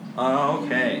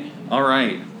Okay. All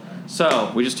right.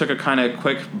 So we just took a kind of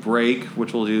quick break,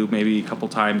 which we'll do maybe a couple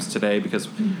times today because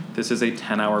this is a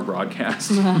 10-hour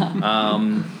broadcast.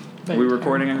 We're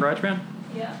recording in GarageBand?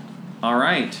 Yeah. All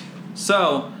right.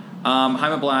 So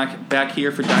I'm Black, back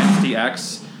here for Dynasty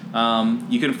X.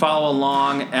 You can follow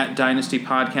along at Dynasty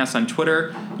Podcast on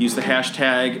Twitter. Use the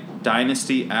hashtag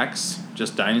DynastyX,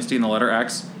 just Dynasty and the letter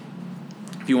X.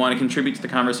 If you want to contribute to the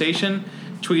conversation,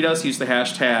 tweet us, use the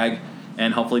hashtag,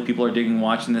 and hopefully people are digging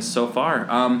watching this so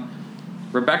far.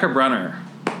 Rebecca Brunner,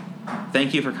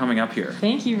 thank you for coming up here.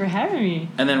 Thank you for having me.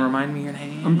 And then remind me your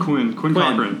name. I'm Quinn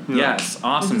Cochran. Yeah. Yes,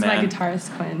 awesome, man. man. This is my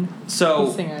guitarist, Quinn. So,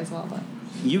 he's a singer as well, but...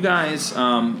 You guys,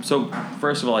 so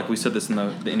first of all, like we said this in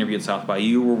the interview at South by,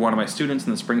 you were one of my students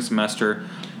in the spring semester,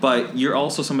 but you're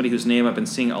also somebody whose name I've been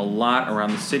seeing a lot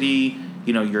around the city.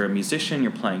 You know, you're a musician,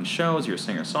 you're playing shows, you're a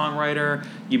singer-songwriter.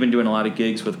 You've been doing a lot of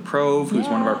gigs with Prove, who's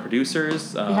one of our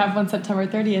producers. We have one September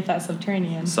 30th at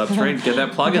Subterranean. Get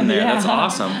that plug in there. Yeah. That's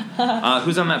awesome.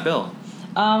 Who's on that bill?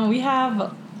 We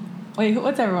have... Wait,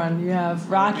 what's everyone? You have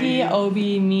Rocky,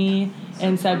 Obi, me,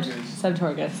 and Seb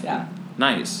Torgus, yeah.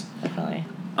 Nice. Definitely.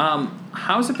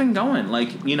 How's it been going?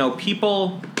 Like, you know,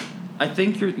 people... I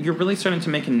think you're really starting to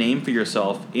make a name for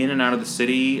yourself in and out of the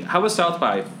city. How was South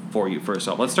by for you, first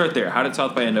off? Let's start there. How did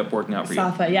South by end up working out for you?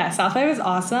 South by was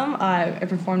awesome. I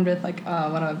performed with one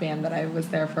of a band that I was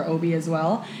there for, Obi, as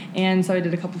well. And so I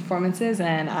did a couple performances,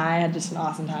 and I had just an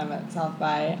awesome time at South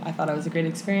by. I thought it was a great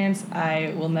experience.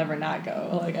 I will never not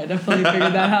go. Like, I definitely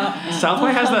figured that out. South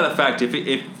by has that effect.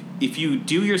 If you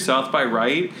do your South by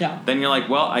right, then you're like,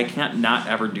 well, I can't not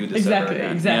ever do this ever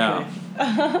again. Exactly.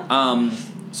 Yeah.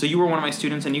 So you were one of my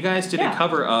students, and you guys did a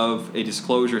cover of a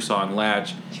Disclosure song,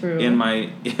 Latch, in my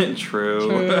in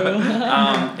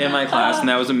my class, and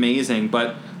that was amazing.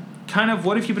 But kind of,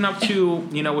 what have you been up to,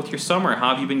 you know, with your summer?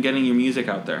 How have you been getting your music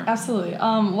out there? Absolutely.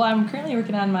 Well, I'm currently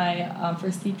working on my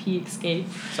first EP, Escape.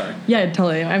 Sorry. Yeah,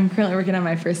 totally. I'm currently working on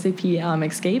my first EP,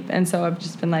 Escape, and so I've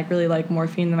just been really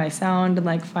morphing my sound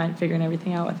and figuring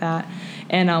everything out with that,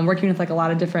 and working with a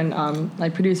lot of different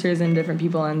producers and different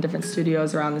people in different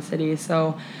studios around the city.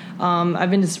 So I've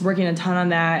been just working a ton on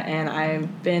that, and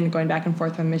I've been going back and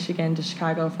forth from Michigan to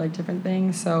Chicago for different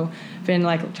things. So I've been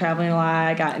traveling a lot.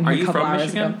 I got in here a couple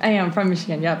hours ago. I am from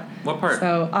Michigan. Yep. What part?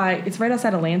 So it's right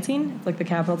outside of Lansing. It's the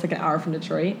capital. It's an hour from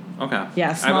Detroit. Okay. Yeah,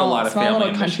 I have a lot of small family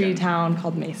little in country Michigan. town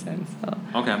called Mason. So.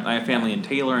 Okay, I have family in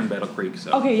Taylor and Battle Creek.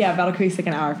 So. Okay, yeah, Battle Creek's an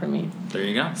hour from me. There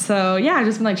you go. So yeah, I've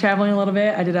just been traveling a little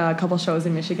bit. I did a couple shows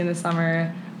in Michigan this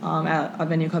summer at a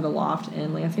venue called The Loft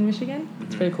in Lansing, Michigan.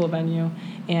 It's a pretty cool venue,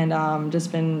 and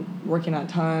just been working on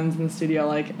tons in the studio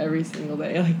every single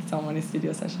day, so many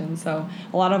studio sessions. So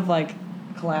a lot of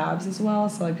collabs as well.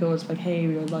 So people were just hey,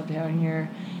 we would love to have him here.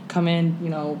 Come in,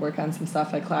 work on some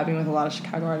stuff collabing with a lot of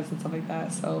Chicago artists and stuff like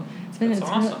that. So it's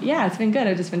awesome. It's been good.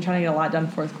 I've just been trying to get a lot done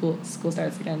before school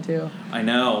starts again too. I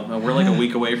know. We're a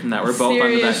week away from that. We're both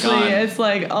Seriously, under that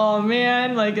gun. It's oh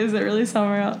man, is it really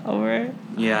summer over?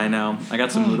 Yeah, I know. I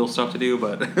got some Moodle stuff to do,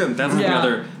 but that's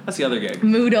the other gig.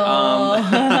 Moodle.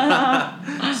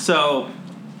 So,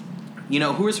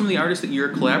 who are some of the artists that you're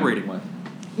collaborating with?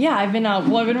 Yeah, I've been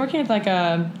working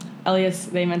with Elias.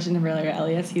 They mentioned him earlier.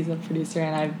 Elias, he's a producer,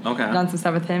 and I've done some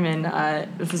stuff with him. And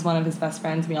this is one of his best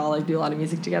friends. We all do a lot of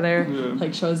music together,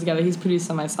 shows together. He's produced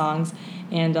some of my songs,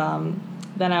 and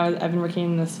then I've been working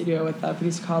in the studio with a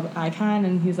producer called Icon,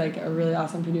 and he's a really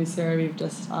awesome producer. We've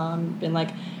just been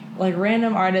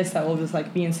random artists that will just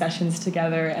be in sessions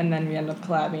together, and then we end up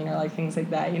collabing or things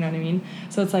like that. You know what I mean?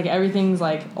 So it's everything's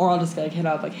or I'll just hit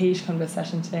up hey, you should come to a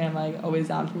session today. I'm always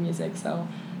down for music, so.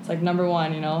 It's number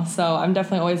one, So I'm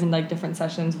definitely always in different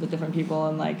sessions with different people,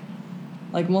 and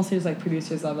mostly just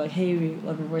producers of hey, we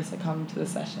love your voice, come to the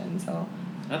session. So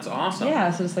that's awesome.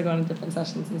 Yeah, so just going to different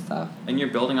sessions and stuff. And you're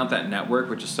building up that network,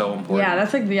 which is so important. Yeah,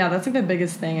 that's the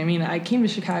biggest thing. I mean, I came to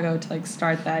Chicago to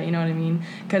start that, you know what I mean?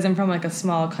 Because I'm from a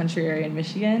small country area in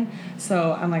Michigan,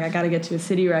 so I'm I got to get to a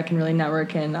city where I can really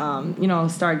network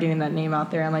and start getting that name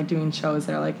out there and doing shows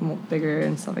that are bigger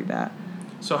and stuff like that.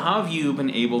 So how have you been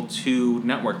able to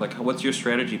network? What's your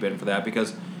strategy been for that?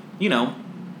 Because,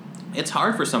 it's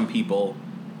hard for some people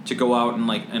to go out and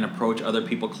and approach other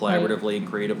people collaboratively and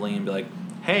creatively and be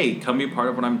hey, come be a part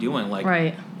of what I'm doing.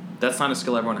 Right. That's not a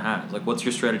skill everyone has. What's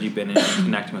your strategy been in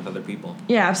connecting with other people?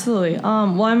 Yeah, absolutely.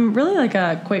 Well, I'm really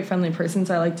a quite friendly person,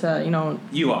 so I like to,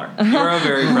 You are. You're a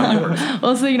very friendly person.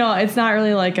 Well, so it's not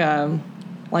really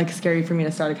scary for me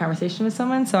to start a conversation with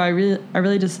someone. So I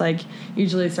really just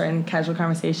usually start in casual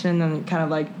conversation and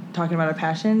kind of talking about our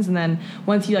passions. And then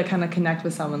once you kind of connect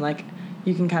with someone,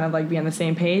 you can kind of be on the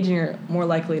same page, and you're more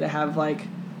likely to have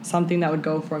something that would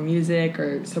go for music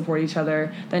or support each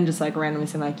other than just like randomly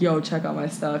saying like, yo, check out my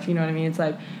stuff. You know what I mean? It's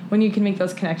like when you can make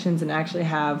those connections and actually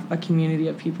have a community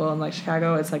of people in like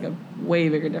Chicago, it's like a way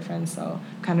bigger difference. So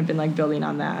kind of been like building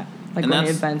on that, like going to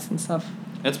events and stuff.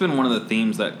 It's been one of the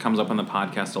themes that comes up on the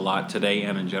podcast a lot today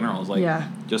and in general is like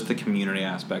just the community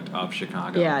aspect of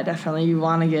Chicago. Yeah, definitely. You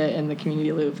want to get in the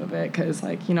community loop of it because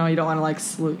like, you know, you don't want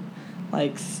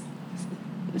to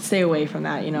stay away from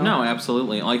that, you know? No,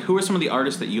 absolutely. Like, who are some of the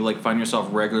artists that you, like, find yourself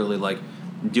regularly, like,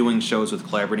 doing shows with,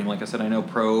 collaborating? Like I said, I know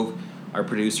Prove, our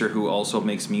producer who also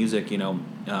makes music, you know,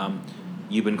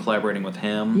 you've been collaborating with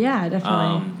him. Yeah,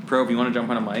 definitely. Prove, you want to jump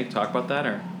on a mic, talk about that,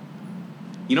 or?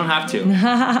 You don't have to.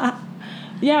 Yeah,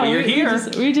 but you're here.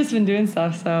 We've just been doing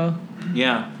stuff, so.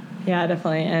 Yeah. Yeah,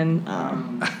 definitely. And,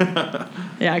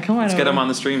 yeah, come on Let's over. get him on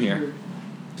the stream here.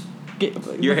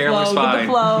 Your hair looks fine.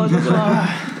 The flow.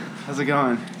 How's it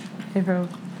going? Hey, bro.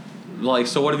 Like,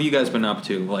 so what have you guys been up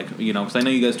to? Like, you know, because I know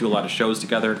you guys do a lot of shows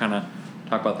together. Kind of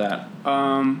talk about that.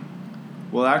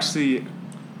 Well, actually,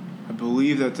 I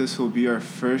believe that this will be our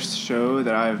first show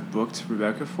that I've booked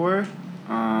Rebecca for.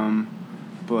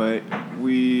 But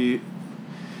we've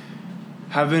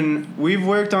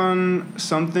worked on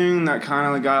something that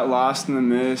kind of got lost in the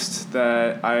mist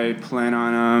that I plan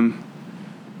on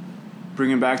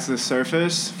bringing back to the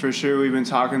surface. For sure, we've been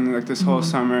talking like this whole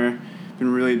summer,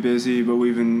 been really busy, but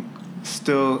we've been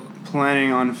still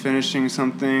planning on finishing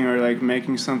something or like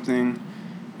making something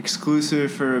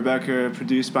exclusive for Rebecca,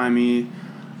 produced by me.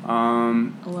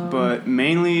 But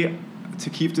mainly to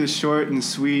keep this short and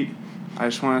sweet, I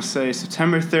just want to say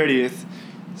September 30th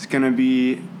is going to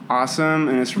be awesome,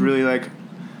 and it's really like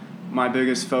my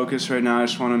biggest focus right now. I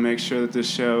just want to make sure that this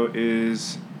show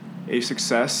is a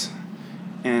success.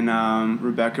 And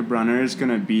Rebecca Brunner is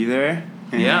going to be there.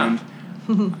 And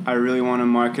I really want to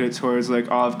market it towards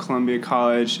like all of Columbia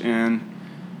College, and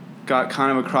got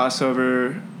kind of a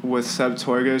crossover with Seb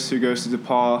Torges, who goes to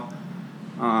DePaul.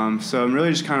 So I'm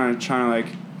really just kind of trying to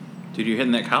like... Dude, you're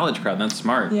hitting that college crowd. That's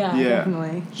smart. Yeah.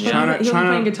 Definitely. Yeah. He'll be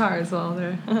playing guitar as well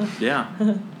there. Yeah.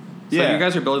 So you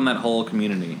guys are building that whole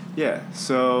community. Yeah.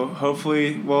 So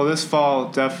hopefully, well, this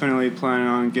fall, definitely planning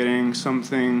on getting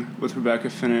something with Rebecca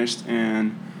finished,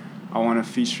 and I want to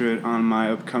feature it on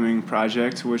my upcoming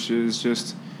project, which is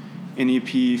just an EP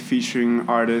featuring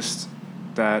artists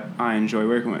that I enjoy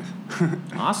working with.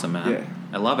 Awesome, man. Yeah.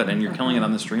 I love it, and you're killing it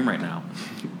on the stream right now.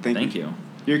 Thank you.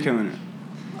 You're killing it.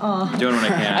 Doing what I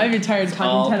can. I'd be tired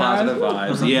talking 10 hours. All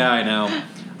positive vibes. Yeah, I know.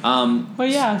 Well,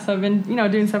 yeah, so I've been,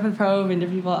 doing stuff with Prove and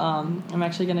different people. I'm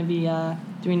actually going to be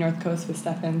doing North Coast with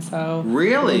Stefan, so...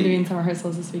 Really? We're doing some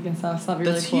rehearsals this week and stuff, so that'll be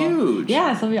really cool. That's huge.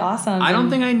 Yeah, so it'll be awesome. I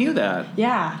don't think I knew that.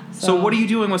 Yeah. So what are you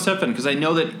doing with Stefan? Because I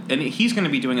know that... And he's going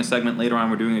to be doing a segment later on.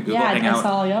 We're doing a Google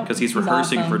Hangout. Because he's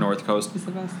rehearsing awesome. for North Coast. He's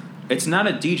the best. It's not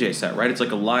a DJ set, right? It's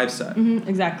like a live set. Mm-hmm,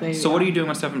 exactly. So what are you doing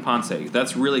with Stefan Ponce?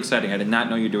 That's really exciting. I did not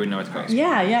know you're doing North Coast.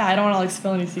 Yeah. I don't want to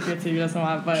spill any secrets if he doesn't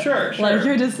want, but sure.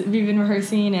 We've been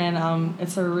rehearsing, and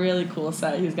it's a really cool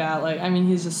set. He's got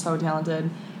he's just so talented.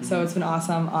 Mm-hmm. So it's been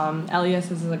awesome.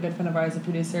 Elias is a good friend of ours, a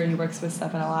producer. He works with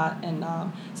Stefan a lot, and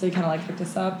so he kind of hooked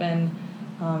us up and.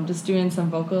 Just doing some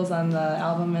vocals on the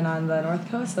album and on the North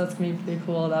Coast, so it's gonna be pretty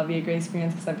cool. That'll be a great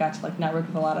experience because I've got to network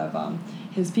with a lot of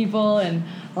his people and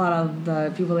a lot of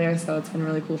the people there. So it's been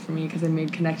really cool for me because I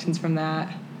made connections from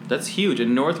that. That's huge,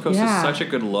 and North Coast is such a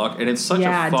good look, and it's such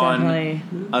a fun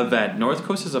event. North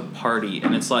Coast is a party,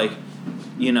 and it's like,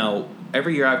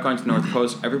 every year I've gone to North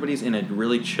Coast, everybody's in a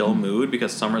really chill mood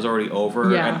because summer's already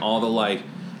over, and all the like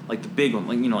the big one,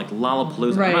 like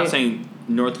Lollapalooza. Right. I'm not saying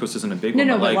North Coast isn't a big one,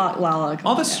 but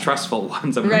all the stressful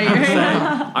ones are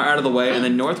out of the way, and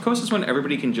then North Coast is when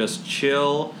everybody can just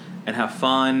chill and have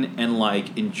fun and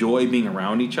enjoy being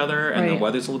around each other, and the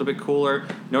weather's a little bit cooler.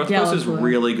 North Coast is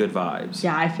really good vibes.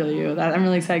 Yeah, I feel you. I'm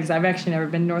really excited because I've actually never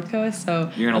been to North Coast,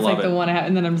 so you're gonna love it. The one I have,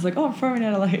 and then I'm just I'm performing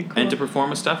at cool. And to perform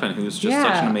with Stefan, who's just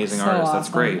such an amazing artist. Awesome. That's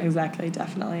great. Exactly,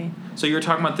 definitely. So you were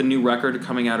talking about the new record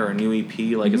coming out or a new EP.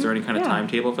 Is there any kind of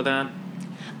timetable for that?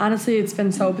 Honestly, it's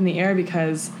been so up in the air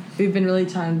because we've been really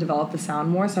trying to develop the sound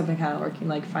more, so I've been kind of working,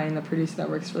 finding the producer that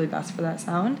works really best for that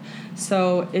sound.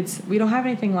 So we don't have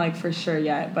anything, for sure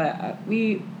yet, but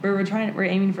we're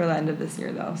aiming for the end of this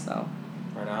year, though, so.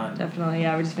 Right on. Definitely,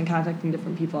 yeah, we've just been contacting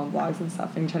different people on blogs and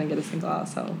stuff and trying to get a single out,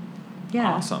 so.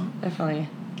 Yeah. Awesome. Definitely.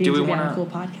 Do we want a cool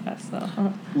podcast,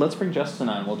 so. Let's bring Justin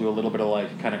on. We'll do a little bit of,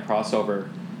 kind of crossover.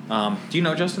 Do you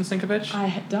know Justin Sinkovich?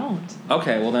 I don't.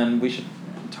 Okay, well then we should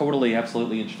totally,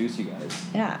 absolutely introduce you guys.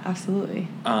 Yeah, absolutely.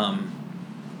 And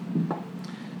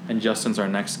Justin's our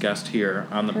next guest here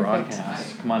on the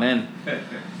broadcast. Come on in.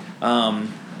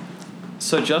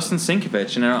 So Justin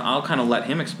Sinkovich, and I'll kind of let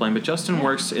him explain, but Justin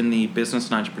works in the business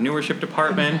and entrepreneurship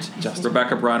department.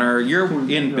 Rebecca Brunner, you're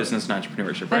in business and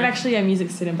entrepreneurship, right? I'm actually a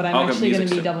music student, but I'm actually going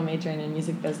to be double majoring in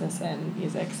music business and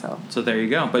music. So there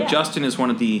you go. But Justin is one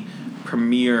of the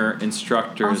premier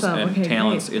instructors and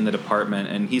talents in the department,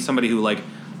 and he's somebody who, like,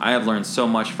 I have learned so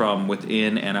much from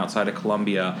within and outside of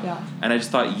Columbia. Yeah. And I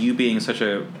just thought you being such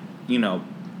a,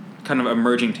 kind of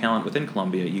emerging talent within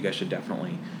Columbia, you guys should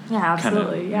definitely kind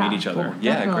of meet each other. Cool.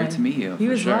 Yeah, great to meet you.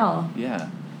 You as well. Yeah.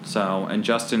 So, and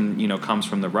Justin, comes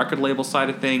from the record label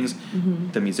side of things,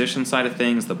 the musician side of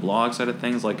things, the blog side of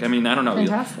things. Like, I mean, I don't know.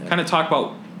 Fantastic. Kind of talk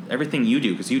about everything you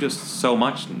do, because you do so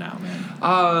much now,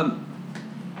 man.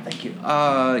 Thank you.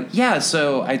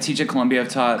 So I teach at Columbia. I've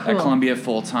taught at Columbia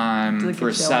full-time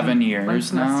for 7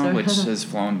 years now, which has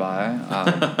flown by.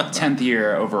 10th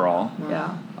year overall.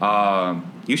 Yeah.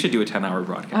 You should do a 10-hour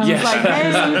broadcast. I was like,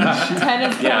 hey,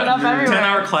 10 is coming up everywhere.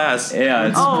 10-hour class. Yeah,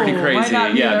 it's pretty crazy.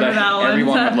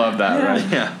 Everyone would love that,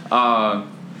 right?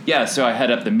 Yeah. So I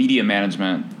head up the media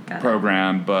management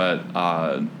program, but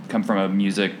come from a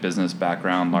music business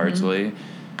background largely.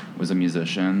 Was a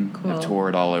musician. Cool. I've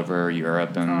toured all over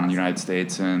Europe and the United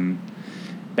States in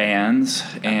bands,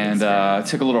 and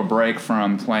took a little break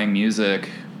from playing music,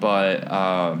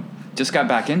 but just got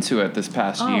back into it this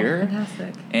past year.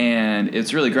 Fantastic. And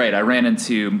it's really great. I ran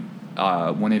into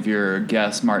one of your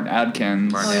guests, Martin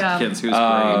Adkins. Adkins, who's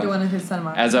great. One of his son,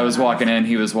 Martin. As I was walking in,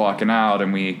 he was walking out,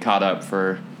 and we caught up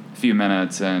for a few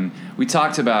minutes, and we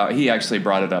talked about, he actually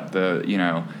brought it up,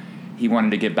 he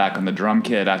wanted to get back on the drum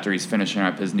kit after he's finishing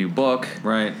up his new book.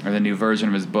 Right. Or the new version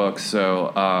of his book.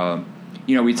 So,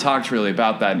 we talked really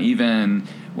about that. And even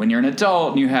when you're an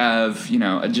adult and you have,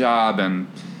 a job and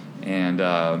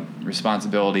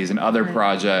responsibilities and other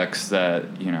projects that,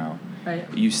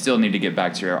 you still need to get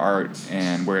back to your art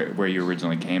and where you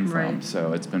originally came from. Right.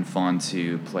 So it's been fun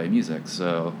to play music.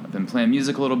 So I've been playing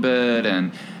music a little bit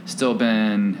and still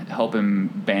been helping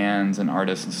bands and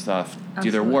artists and stuff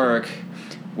do their work.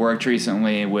 Worked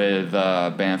recently with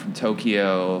a band from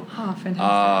Tokyo,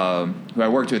 who I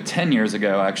worked with 10 years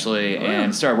ago, actually,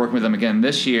 and started working with them again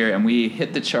this year, and we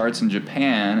hit the charts in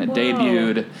Japan. It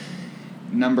debuted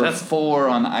number 4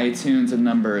 on iTunes and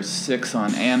number 6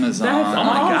 on Amazon. Oh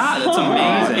my God, that's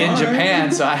amazing. In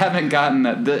Japan, so I haven't gotten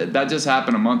that. That just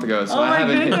happened a month ago, so I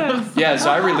haven't. So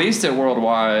I released it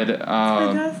worldwide.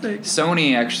 Fantastic.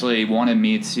 Sony actually wanted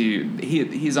me to.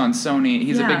 He's on Sony.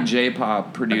 He's a big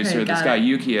J-pop producer. This guy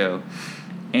Yukio,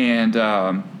 and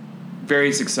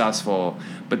very successful.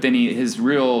 But then his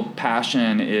real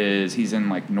passion is he's in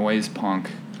like noise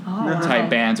punk type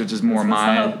bands, which is more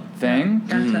my thing.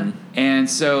 Gotcha. And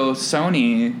so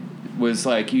Sony was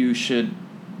like, you should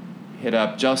hit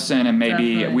up Justin, and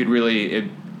maybe we'd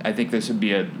really. I think this would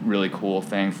be a really cool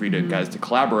thing for you guys to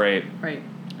collaborate. Right.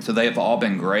 So they have all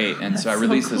been great, and so I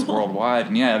released this worldwide.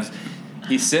 And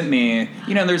he sent me.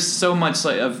 There's so much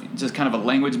of just kind of a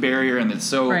language barrier, and it's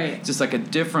so just like a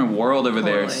different world over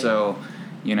there. So.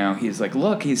 He's like,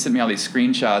 look, he sent me all these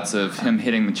screenshots of him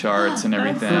hitting the charts and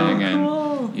everything. That's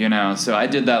so cool. And, so I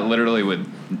did that literally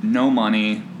with no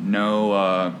money,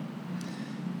 no,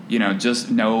 just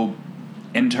no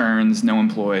interns, no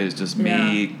employees, just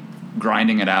me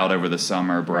grinding it out over the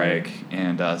summer break. Right.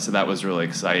 And so that was really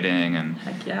exciting. And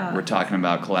we're talking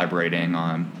about collaborating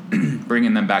on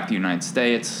bringing them back to the United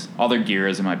States. All their gear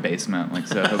is in my basement.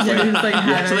 So hopefully,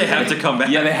 so they have to come back.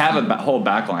 Yeah, they have a whole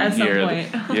backline at here.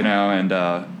 Some point. And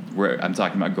I'm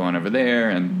talking about going over there,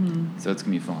 and so it's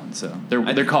gonna be fun. So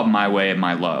they're called My Way and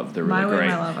My Love. They're really great.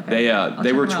 My Love. Okay.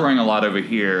 They were touring a lot over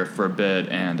here for a bit,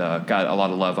 and got a lot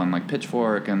of love on like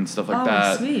Pitchfork and stuff like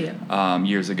that. Sweet.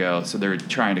 Years ago. So they're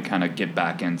trying to kind of get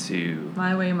back into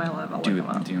My Way, My Love.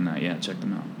 Doing that. Yeah, check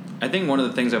them out. I think one of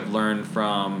the things I've learned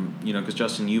from, because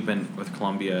Justin, you've been with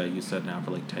Columbia, you said now for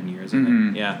like 10 years, I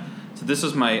think. Yeah. So this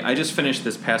is I just finished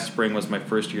this past spring was my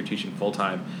first year teaching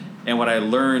full-time. And what I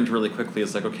learned really quickly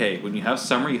is like, okay, when you have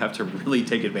summer, you have to really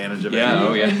take advantage of it. Yeah,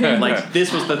 oh yeah. Like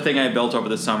this was the thing I built over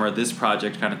the summer. This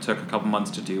project kind of took a couple months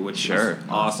to do, which was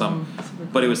awesome.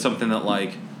 But it was something that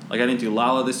like I didn't do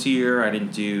Lala this year. I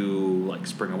didn't do like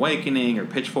Spring Awakening or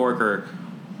Pitchfork or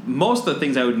most of the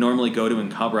things I would normally go to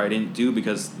and cover. I didn't do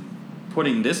because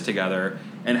putting this together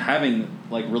and having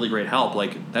like really great help,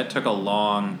 like that took a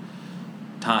long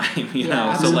time, know.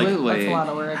 Absolutely. So like that's a lot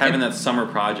of work. having that summer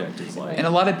project is like. And a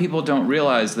lot of people don't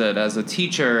realize that as a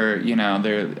teacher, you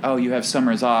have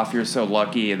summers off. You're so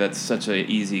lucky. That's such an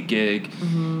easy gig.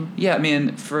 Mm-hmm. Yeah, I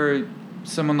mean, for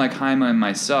someone like Haima and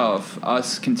myself,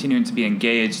 us continuing to be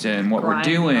engaged in what we're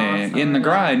doing in the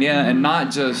grind, and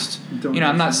not just,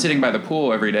 I'm not sitting by the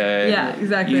pool every day. Yeah,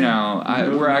 exactly.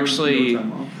 We're actually,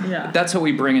 that's what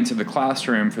we bring into the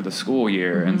classroom for the school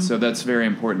year, and so that's very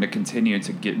important to continue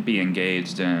to be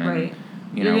engaged in. Right.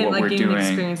 You know, what we're doing.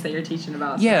 Experience that you're teaching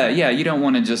about. Yeah, you don't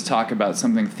want to just talk about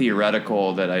something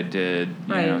theoretical that I did,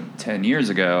 you know, 10 years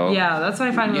ago. Yeah, that's what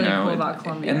I find really cool about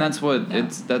Columbia. And that's what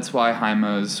that's why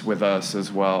Jaime's with us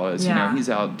as well. As you know, he's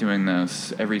out doing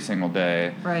this every single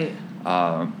day. Right.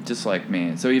 Just like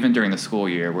me. So even during the school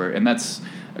year, and that's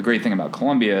a great thing about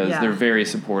Columbia is they're very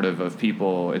supportive of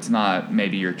people. It's not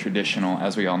maybe your traditional,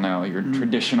 as we all know, your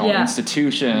traditional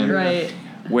institution. Right.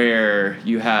 Where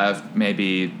you have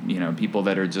maybe, you know, people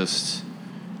that are just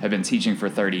have been teaching for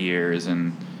 30 years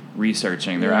and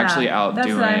researching. They're actually out doing.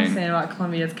 That's what I'm saying about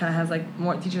Columbia. It kind of has like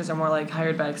more teachers are more like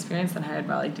hired by experience than hired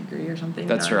by like degree or something.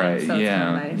 That's right. So it's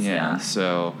nice. Yeah.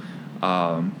 So,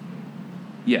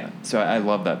 So I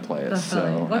love that place.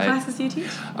 Definitely. So what classes do you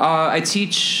teach? I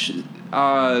teach. It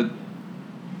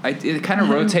kind of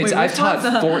rotates. I've taught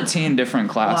 14 different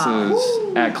classes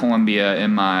at Columbia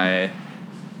in my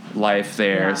life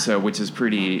there, which is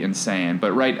pretty insane.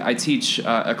 But I teach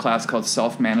a class called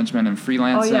self-management and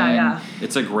freelancing.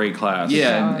 It's a great class.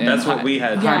 Yeah, and that's what we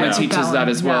had. Jaime teaches that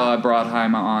as well. I brought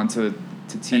Jaime on to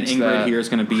teach and Ingrid that. here is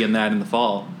going to be in that in the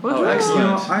fall. Oh,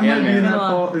 excellent! I might be in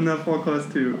that fall class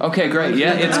too. Okay, great.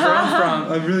 Yeah, it's grown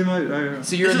from. I really might.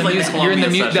 So you're in the music. You're in the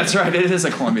music. That's right. It is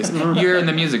a Columbia. You're in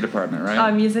the music department,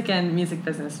 right? Music and music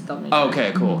business.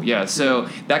 Okay, cool. Yeah. So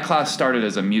that class started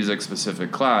as a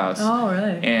music-specific class. Oh,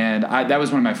 really? And that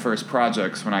was one of my first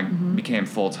projects when I became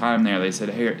full-time there. They said,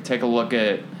 "Hey, take a look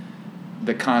at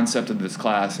the concept of this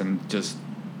class and just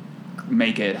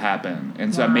make it happen."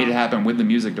 And so I made it happen with the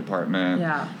music department.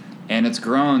 Yeah. And it's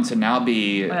grown to now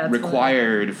be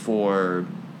required for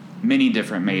many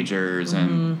different majors,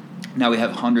 and now we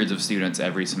have hundreds of students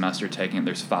every semester taking it.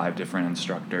 There's 5 different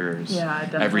instructors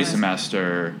every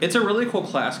semester. It's a really cool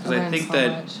class because I think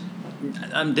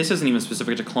that this isn't even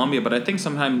specific to Columbia, but I think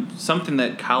sometimes something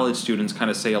that college students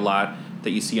kind of say a lot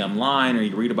that you see online or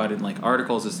you read about it in like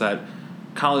articles is that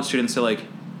college students say like,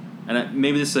 and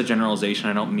maybe this is a generalization,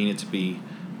 I don't mean it to be,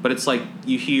 but it's like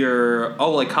you hear,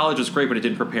 oh, like college was great, but it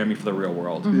didn't prepare me for the real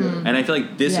world. And I feel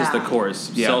like this is the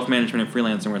course, self-management and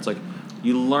freelancing, where it's like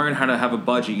you learn how to have a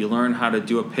budget, you learn how to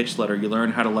do a pitch letter, you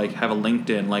learn how to like have a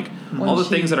LinkedIn, like all the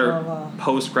things that are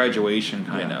post-graduation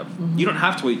kind of. You don't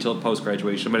have to wait till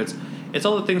post-graduation, but it's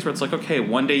all the things where it's like, okay,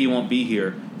 one day you won't be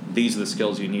here. These are the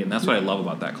skills you need, and that's what I love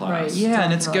about that class. Right. Yeah,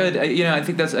 and it's good. You know, I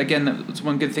think that's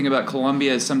one good thing about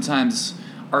Columbia is sometimes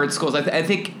art schools. I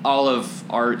think all of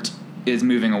art is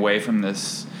moving away from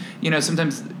this. You know,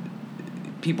 sometimes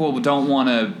people don't want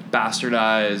to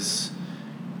bastardize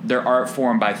their art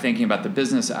form by thinking about the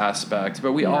business aspect,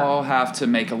 but we all have to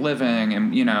make a living,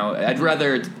 and you know, I'd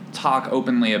rather talk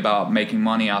openly about making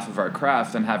money off of our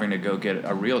craft than having to go get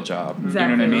a real job.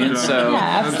 Exactly. You know what I mean? So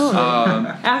absolutely.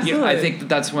 Absolutely. I think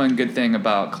that's one good thing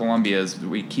about Columbia is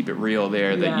we keep it real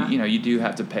there. That you do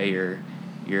have to pay your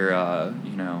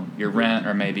rent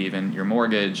or maybe even your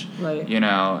mortgage. Right. You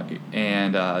know,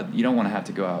 and you don't want to have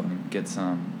to go out and get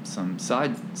some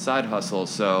side hustle.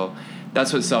 So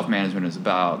that's what self-management is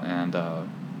about, and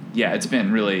it's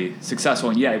been really successful.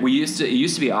 And it used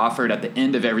to be offered at the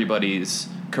end of everybody's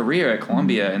career at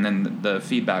Columbia, and then the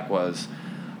feedback was,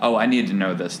 oh, I needed to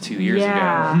know this 2 years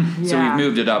ago. So we've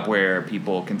moved it up where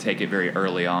people can take it very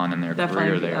early on in their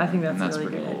career there. I think that's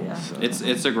really pretty cool. Yeah. So.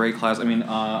 It's a great class. I mean,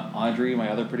 Audrey, my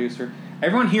other producer,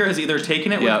 everyone here has either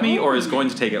taken it with me or is going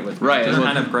to take it with me. Right. It's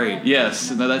kind of great. Yes,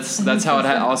 that's how it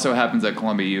also happens at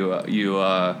Columbia.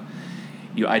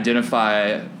 You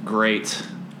identify great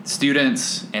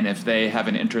students, and if they have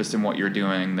an interest in what you're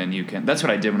doing, then you can. That's what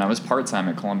I did when I was part-time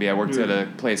at Columbia. I worked at a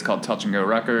place called Touch and Go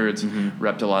Records,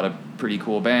 repped a lot of pretty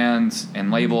cool bands and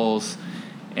labels,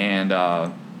 and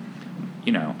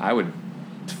I would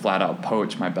flat out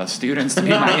poach my best students to be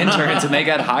my interns, and they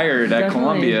got hired at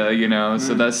Columbia. You know,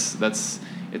 so that's.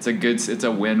 It's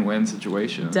a win-win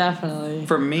situation. Definitely.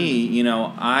 For me,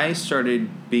 I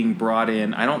started being brought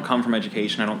in. I don't come from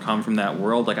education. I don't come from that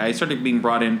world. Like, I started being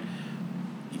brought in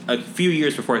a few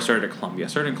years before I started at Columbia. I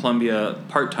started in Columbia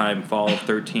part-time fall of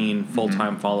 13,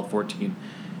 full-time fall of 14.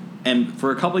 And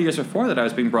for a couple of years before that, I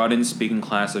was being brought in speaking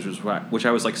classes, which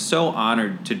I was like so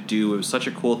honored to do. It was such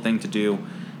a cool thing to do.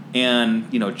 And,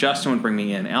 Justin would bring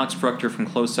me in. Alex Fruchter from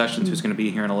Closed Sessions, who's going to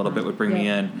be here in a little bit, would bring me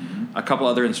in. A couple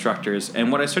other instructors.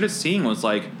 And what I started seeing was,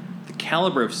 like, the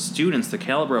caliber of students, the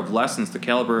caliber of lessons, the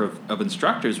caliber of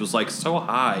instructors was, like, so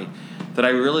high that I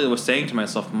really was saying to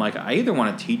myself, I'm like, I either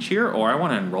want to teach here or I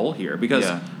want to enroll here.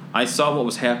 Because I saw what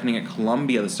was happening at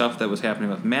Columbia, the stuff that was happening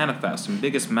with Manifest and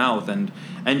Biggest Mouth, and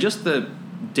just the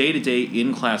day-to-day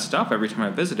in-class stuff every time I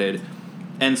visited.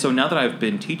 And so now that I've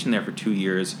been teaching there for 2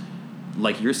 years,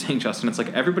 like you're saying, Justin, it's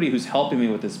like everybody who's helping me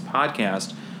with this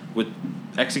podcast with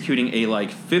executing a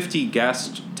like 50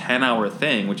 guest 10-hour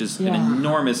thing, which is an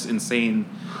enormous, insane,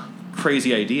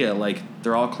 crazy idea. Like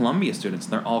they're all Columbia students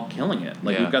and they're all killing it.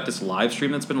 Like we've got this live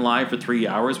stream that's been live for 3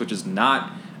 hours, which is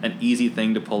not an easy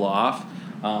thing to pull off.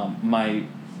 My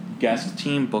guest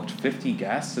team booked 50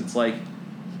 guests. It's like,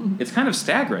 it's kind of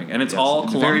staggering, and it's all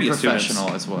Columbia very professional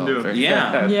students. as well.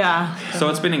 Yeah. So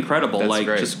it's been incredible. That's like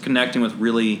great. Just connecting with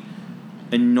really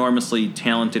enormously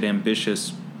talented,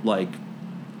 ambitious, like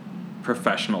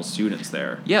professional students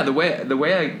there. Yeah, the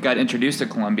way I got introduced to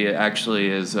Columbia actually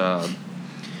is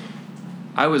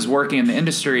I was working in the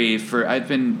industry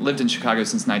lived in Chicago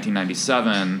since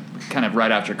 1997, kind of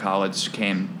right after college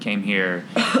came here,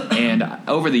 and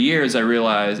over the years I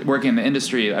realized, working in the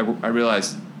industry, I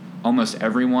realized almost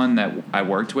everyone that I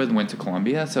worked with went to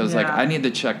Columbia, so I was like, I need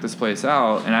to check this place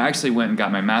out, and I actually went and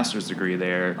got my master's degree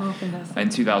there. Oh, fantastic. In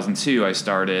 2002 I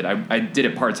started. I did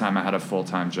it part-time. I had a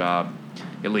full-time job,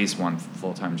 at least one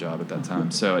full-time job at that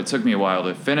time, so it took me a while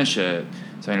to finish it,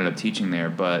 so I ended up teaching there,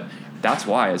 but that's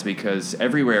why, is because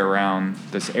everywhere around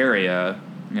this area,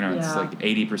 it's like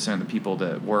 80% of the people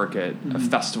that work at a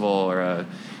festival or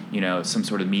some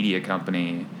sort of media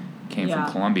company came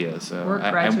from Columbia. So or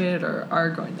graduated or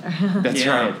are going there. That's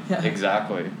right. Yeah.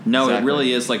 Exactly. No, it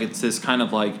really is like, it's this kind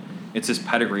of like, it's this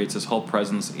pedigree, it's this whole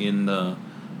presence in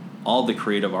all the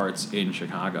creative arts in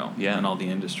Chicago and all the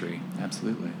industry.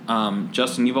 Absolutely.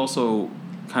 Justin, you've also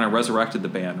kind of resurrected the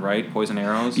band, right? Poison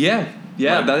Arrows? Yeah.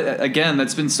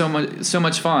 That's been so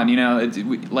much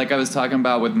fun. Like I was talking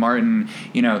about with Martin,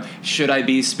 should I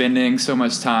be spending so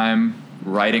much time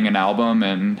writing an album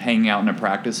and hanging out in a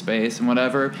practice space and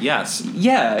whatever? Yes.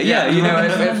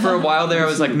 Yeah. For a while there, I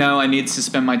was like, no, I need to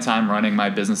spend my time running my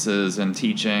businesses and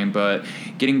teaching. But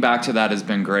getting back to that has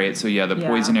been great. So the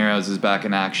Poison Arrows is back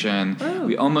in action. Oh.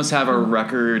 We almost have our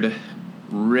record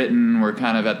written. We're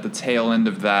kind of at the tail end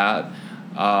of that.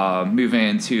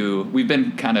 We've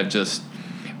been kind of just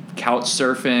couch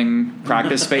surfing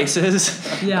practice spaces,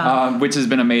 which has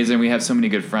been amazing. We have so many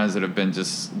good friends that have been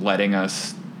just letting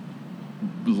us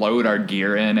load our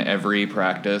gear in every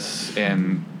practice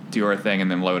and do our thing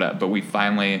and then load up. But we're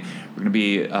going to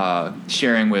be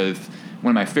sharing with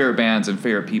one of my favorite bands and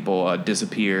favorite people,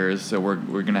 Disappears. So we're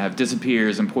going to have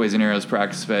Disappears and Poison Arrows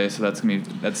practice space. So that's coming up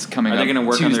Tuesday. Are they going to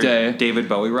work on their David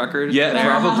Bowie record? Yeah,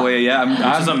 probably. Yeah,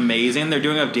 which is amazing. They're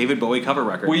doing a David Bowie cover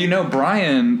record. Well,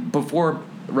 Brian,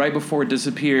 right before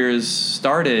Disappears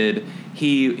started,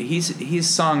 he's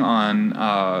sung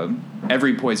on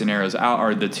every Poison Arrows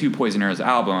or the two Poison Arrows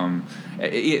album.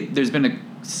 There's been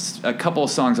a couple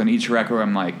of songs on each record where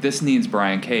I'm like, this needs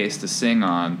Brian Case to sing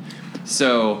on.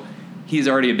 So he's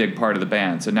already a big part of the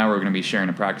band. So now we're going to be sharing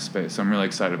a practice space. So I'm really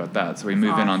excited about that. So we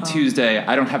move in on Tuesday.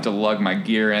 I don't have to lug my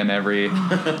gear in every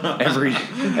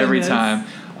time.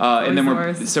 And then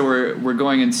we're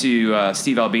going into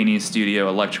Steve Albini's studio,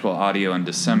 Electrical Audio, in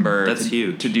December. That's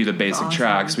huge. To do the basic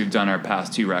tracks. We've done our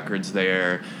past two records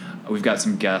there. We've got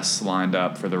some guests lined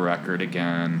up for the record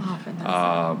again,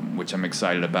 which I'm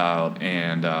excited about.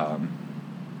 And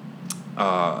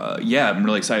I'm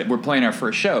really excited. We're playing our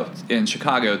first show in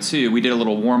Chicago too. We did a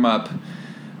little warm-up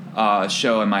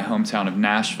show in my hometown of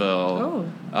Nashville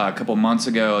a couple months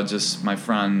ago. Just my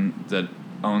friend that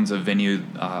owns a venue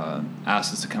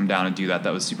asked us to come down and do that.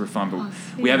 That was super fun.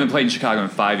 But we haven't played in Chicago in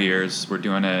 5 years. We're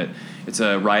doing it. It's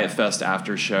a Riot Fest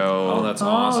after show. Oh, that's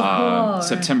awesome. Cool.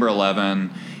 September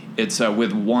 11. It's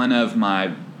with one of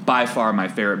by far my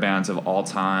favorite bands of all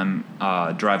time,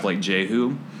 Drive Like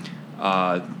Jehu.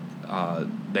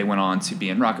 They went on to be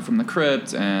in Rocket from the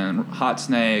Crypt and Hot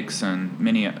Snakes and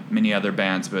many other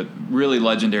bands, but really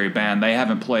legendary band. They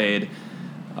haven't played.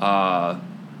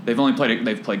 They've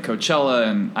played Coachella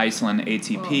and Iceland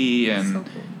ATP, and so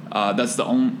cool. That's the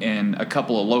only, and a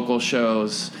couple of local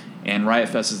shows. And Riot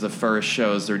Fest is the first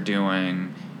shows they're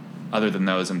doing, other than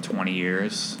those, in 20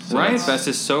 years. So Riot Fest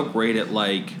is so great at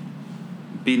like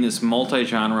being this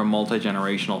multi-genre,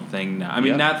 multi-generational thing now. I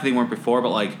mean, not that they weren't before, but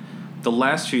like the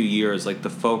last few years, like the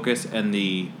focus and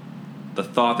the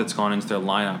thought that's gone into their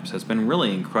lineups has been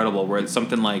really incredible. Where it's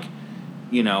something like,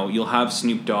 you'll have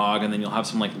Snoop Dogg, and then you'll have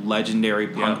some like legendary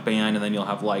punk band, and then you'll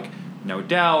have like No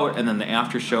Doubt, and then the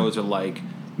after shows are like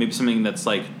maybe something that's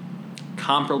like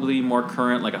comparably more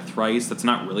current, like a Thrice that's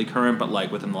not really current, but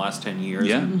like within the last 10 years.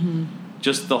 Yeah. Mm-hmm.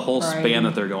 Just the whole span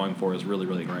that they're going for is really,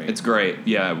 really great. It's great.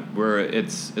 Yeah,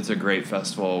 it's a great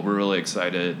festival. We're really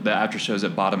excited. The after show's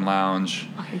at Bottom Lounge.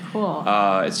 Okay, cool.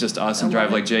 It's just us and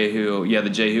Drive Like Jehu. Yeah,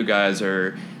 the Jehu guys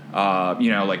are,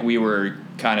 like we were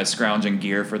kind of scrounging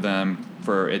gear for them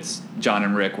it's John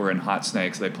and Rick were in Hot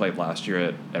Snakes. They played last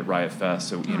year at Riot Fest.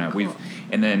 So cool.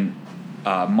 and then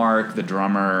Mark, the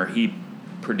drummer, he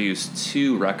produced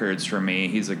 2 records for me.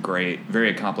 He's a very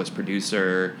accomplished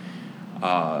producer.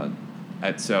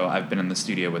 So I've been in the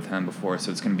studio with him before,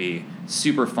 so it's going to be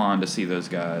super fun to see those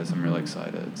guys. I'm really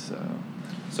excited. So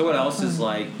what else is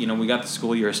like, we got the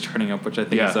school year starting up, which I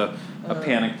think is a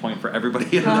panic point for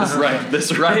everybody in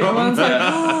this room. Everyone's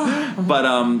like, But,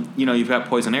 you've got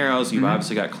Poison Arrows, you've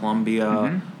obviously got Columbia.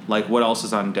 Mm-hmm. Like, what else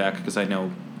is on deck? Because I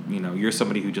know, you're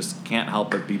somebody who just can't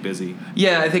help but be busy.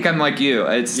 Yeah, I think I'm like you.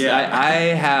 I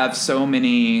have so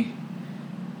many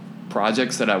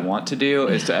projects that I want to do.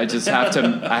 I just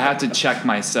have to check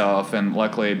myself, and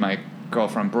luckily my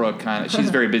girlfriend Brooke she's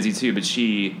very busy too, but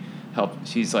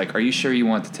she's like, are you sure you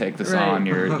want to take this on?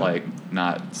 You're like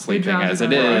not sleeping as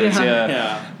it is.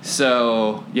 Yeah.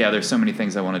 So there's so many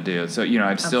things I want to do. So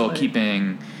I'm still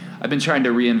I've been trying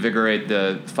to reinvigorate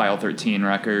the File 13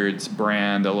 Records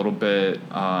brand a little bit.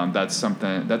 That's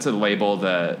a label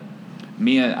that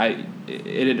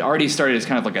it had already started as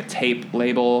kind of like a tape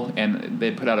label, and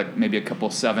they put out maybe a couple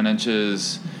 7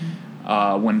 inches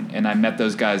and I met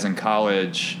those guys in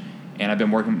college, and I've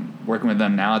been working with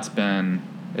them now. It's been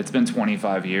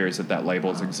 25 years that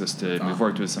label's existed. We've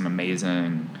worked with some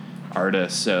amazing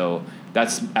artists, so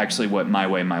that's actually what My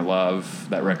Way, My Love,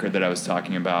 that record that I was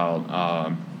talking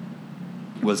about,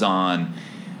 was on.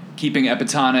 Keeping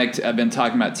Epitonic, I've been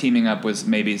talking about teaming up with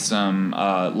maybe some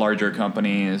larger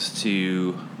companies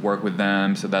to work with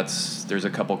them. So there's a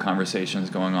couple conversations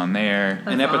going on there.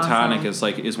 And Epitonic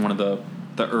is one of the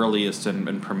earliest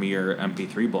and premier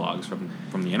MP3 blogs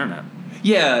from the internet.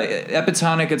 Yeah,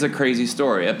 Epitonic, it's a crazy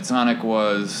story. Epitonic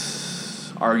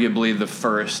was arguably the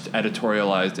first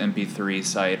editorialized MP3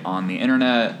 site on the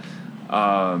internet.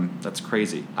 That's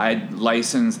crazy. I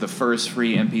licensed the first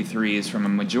free MP3s from a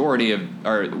majority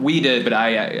we did, but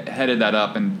I headed that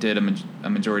up and did a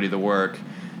majority of the work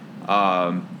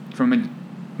from a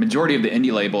majority of the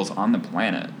indie labels on the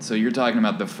planet. So you're talking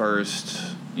about the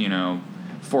first,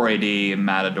 4AD,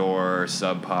 Matador,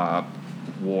 Sub Pop,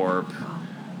 Warp,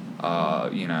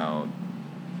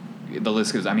 the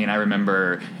list goes. I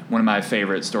remember one of my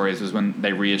favorite stories was when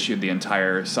they reissued the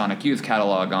entire Sonic Youth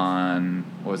catalog on,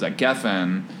 what was that,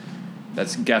 Geffen.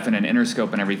 That's Geffen and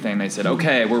Interscope and everything. They said,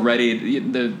 okay, we're ready.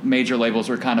 The major labels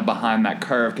were kind of behind that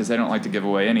curve because they don't like to give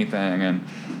away anything,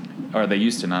 or they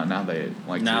used to not. Now they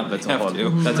like now to. That's a whole other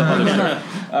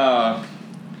story.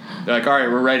 They're like, all right,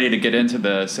 we're ready to get into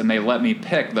this, and they let me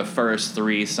pick the first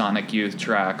 3 Sonic Youth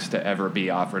tracks to ever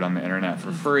be offered on the internet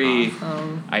for free.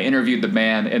 Awesome. I interviewed the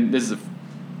band, and this is a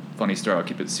funny story. I'll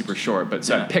keep it super short, but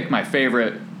I picked my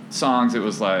favorite songs. It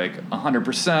was like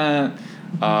 100%,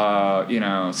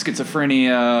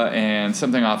 Schizophrenia, and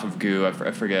something off of Goo.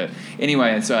 I forget.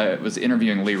 Anyway, and so I was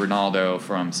interviewing Lee Ronaldo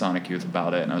from Sonic Youth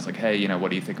about it, and I was like, hey, what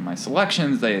do you think of my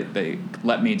selections? They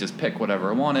let me just pick whatever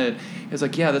I wanted. He was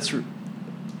like, yeah, that's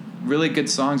really good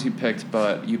songs you picked,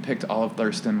 but you picked all of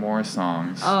Thurston Moore's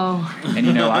songs. Oh.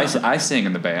 And I sing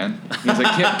in the band. He's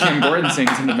like, Kim Gordon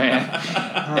sings in the band.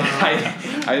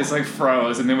 I just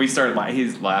froze, and then we started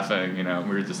he's laughing, we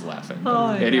were just laughing.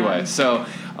 Oh, anyway, God. So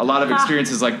a lot of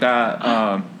experiences like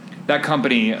that. That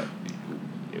company,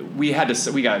 we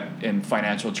got in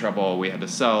financial trouble. We had to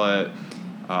sell it.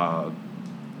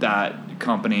 That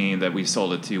company that we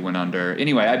sold it to went under.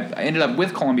 Anyway, I ended up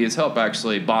with Columbia's help,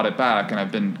 actually bought it back, and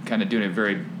I've been kind of doing it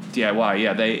very DIY.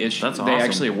 Yeah, That's awesome. They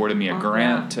actually awarded me a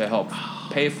grant to help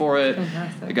pay for it.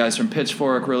 Fantastic. The guys from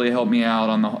Pitchfork really helped me out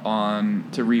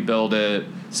to rebuild it.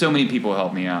 So many people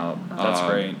helped me out. That's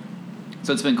great.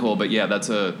 So it's been cool, but yeah, that's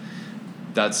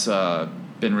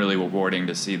been really rewarding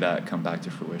to see that come back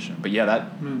to fruition. But yeah,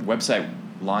 that website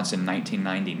launched in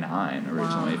 1999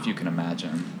 originally, if you can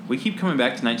imagine. We keep coming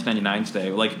back to 1999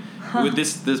 today. With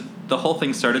this the whole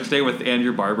thing started today with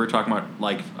Andrew Barber talking about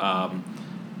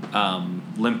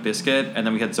Limp Bizkit, and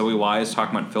then we had Zoe Wise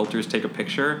talking about Filters Take a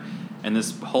Picture, and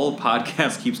this whole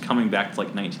podcast keeps coming back to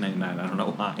 1999. I don't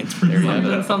know why. It's pretty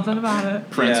something about it.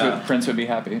 Prince would be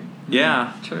happy.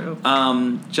 Yeah. True.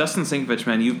 Justin Sinkovich,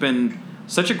 man, you've been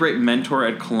such a great mentor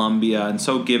at Columbia and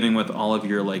so giving with all of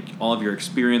your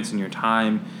experience and your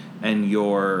time and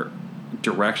your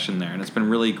direction there, and it's been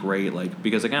really great.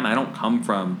 Because again, I don't come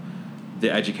from the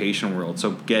education world,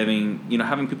 so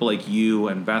having people like you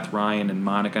and Beth Ryan and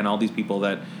Monica and all these people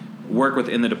that work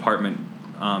within the department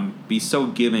be so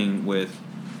giving with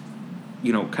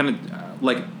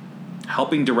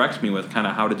helping direct me with kind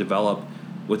of how to develop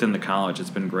within the college. It's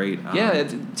been great.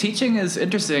 Teaching is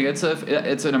interesting.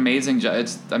 It's an amazing job.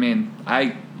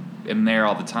 I am there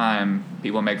all the time,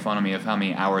 people make fun of me of how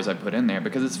many hours I put in there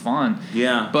because it's fun.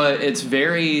 Yeah. But it's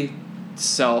very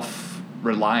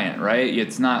self-reliant, right?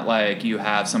 It's not like you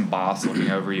have some boss looking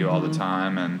over you all the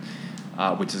time, and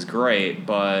which is great.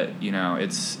 But you know,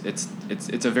 it's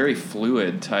a very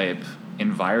fluid type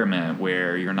environment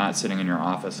where you're not sitting in your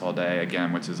office all day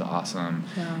again, which is awesome.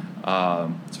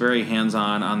 Yeah. It's very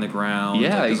hands-on, on the ground.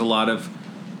 Yeah, like, there's a lot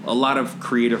of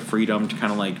creative freedom to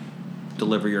kind of like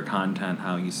deliver your content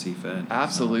how you see fit.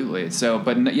 Absolutely. So,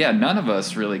 but none of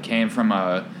us really came from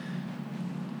a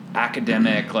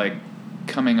academic like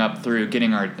coming up through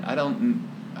getting our. I don't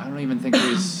even think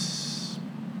there's.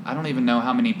 I don't even know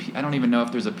I don't even know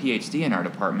if there's a PhD in our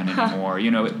department anymore, you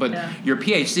know, but your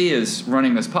PhD is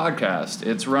running this podcast.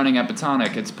 It's running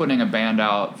Epitonic. It's putting a band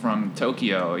out from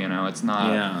Tokyo, you know, it's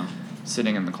not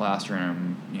sitting in the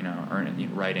classroom, you know, or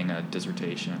writing a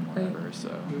dissertation or whatever.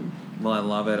 So, well, I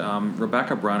love it.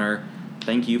 Rebecca Brunner,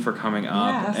 thank you for coming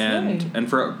up and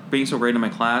for being so great in my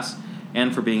class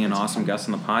and for being an awesome guest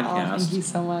on the podcast. Oh, thank you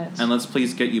so much. And let's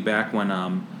please get you back when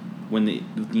the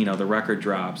record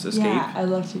drops. Escape. Yeah, I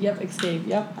love to. Yep, Escape.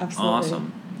 Yep, absolutely.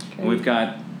 Awesome. And we've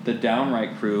got the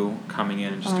Downwrite crew coming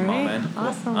in just a moment.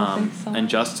 Awesome. Thanks so much. And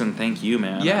Justin, thank you,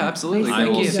 man. Yeah, absolutely. I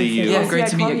will see you. Yeah, great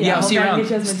to meet you. Yeah, I'll see you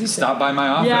around. Stop by my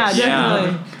office. Yeah,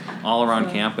 definitely. All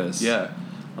around campus. Yeah.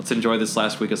 Let's enjoy this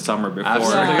last week of summer before.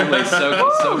 Absolutely.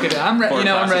 So good. I'm ready.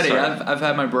 I'm ready. Start. I've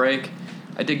had my break.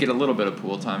 I did get a little bit of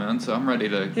pool time in, so I'm ready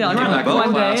to get like back in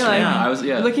one class. Day, like, I was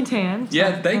you're looking tan. So.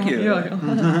 Yeah, thank you. You're welcome.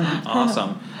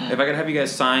 Awesome. If I could have you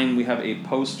guys sign, we have a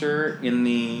poster in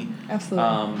the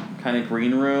kind of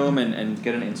green room and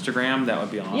get an Instagram, that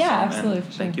would be awesome. Yeah, absolutely.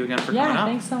 And thank you again for coming up. Yeah,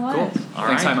 thanks so much. Cool. All Thanks,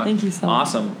 right. Simon. Thank you so much.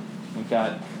 Awesome. We've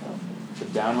got the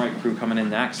Downwrite crew coming in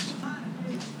next.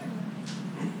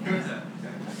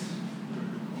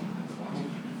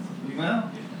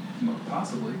 Well,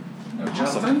 possibly. No, Awesome.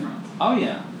 Justin? Oh,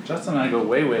 yeah. Justin and I go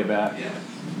way, way back.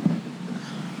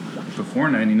 Before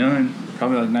 99.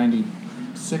 Probably like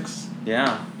 96.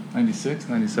 Yeah. 96,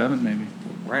 97 maybe.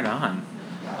 Right on.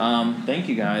 Thank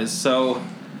you guys. So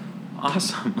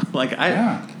awesome.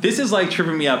 This is like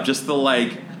tripping me up, just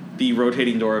the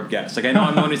rotating door of guests. Like, I know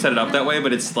I'm the one who set it up that way,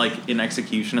 but it's like in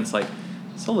execution, it's a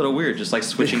little weird, just like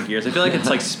switching gears. I feel like it's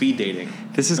like speed dating.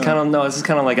 This is kind of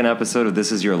like an episode of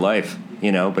This Is Your Life,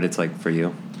 you know, but it's like for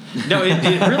you. No, it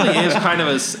really is kind of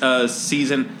a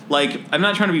season. Like, I'm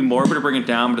not trying to be morbid or bring it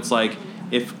down, but it's like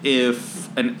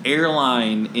if an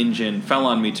airline engine fell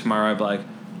on me tomorrow, I'd be like,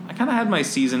 I kind of had my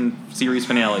series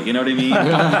finale. You know what I mean?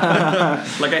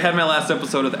 Like, I had my last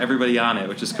episode with everybody on it,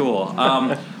 which is cool.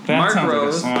 That Mark sounds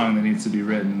Rose, like a song that needs to be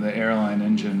written. The airline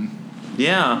engine.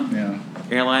 Yeah.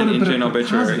 Airline engine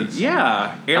obituary.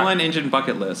 Yeah. Airline engine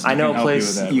bucket list. I know a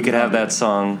place you could have that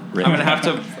song written. I'm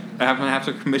gonna have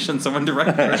to commission someone to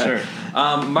write it. Sure.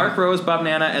 Mark Rose, Bob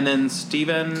Nanna, and then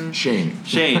Shane.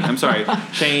 I'm sorry,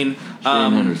 Shane. Shane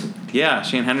Henderson. Yeah,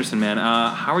 Shane Henderson, man.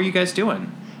 How are you guys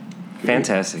doing?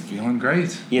 Fantastic. Feeling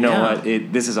great. You know what?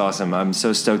 This is awesome. I'm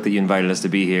so stoked that you invited us to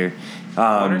be here.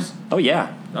 Waters? Oh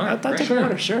yeah. Okay, I'll take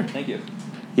water. Sure. Thank you.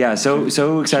 Yeah, so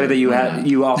excited that you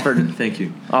offered Thank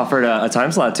you. offered a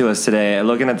time slot to us today.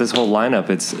 Looking at this whole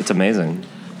lineup, it's amazing.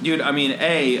 Dude, I mean,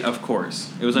 of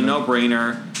course, it was a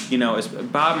no-brainer. You know,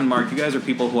 Bob and Mark, you guys are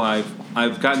people who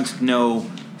I've gotten to know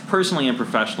personally and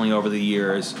professionally over the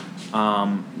years.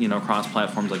 You know, across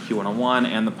platforms like Q101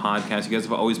 and the podcast, you guys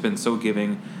have always been so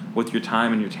giving with your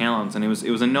time and your talents, and it was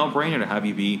a no-brainer to have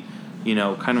you be, you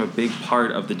know, kind of a big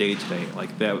part of the day today.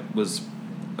 Like, that was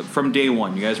from day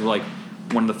one. You guys were like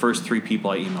one of the first 3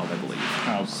 people I emailed, I believe.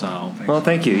 Oh, so. Well,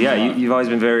 thank you. Yeah, you've always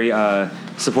been very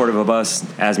supportive of us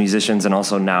as musicians, and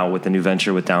also now with the new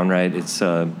venture with Downwrite. It's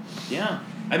yeah.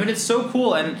 I mean, it's so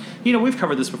cool, and you know, we've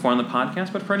covered this before on the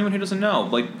podcast, but for anyone who doesn't know,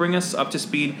 like, bring us up to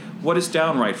speed. What is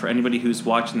Downwrite for anybody who's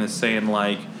watching this, saying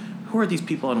like, who are these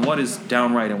people, and what is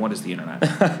Downwrite, and what is the internet?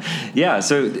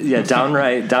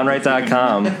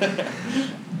 Downwrite.com.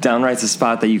 Downwrite's a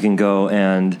spot that you can go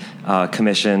and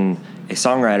commission a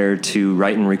songwriter to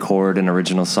write and record an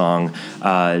original song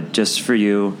just for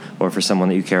you or for someone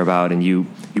that you care about, and you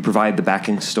provide the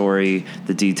backing story,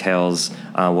 the details,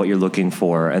 what you're looking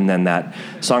for, and then that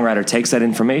songwriter takes that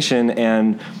information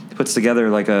and puts together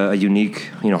like a unique,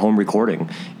 you know, home recording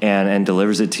and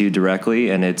delivers it to you directly,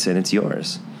 and it's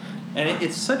yours. And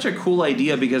it's such a cool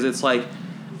idea because it's like,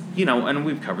 you know, and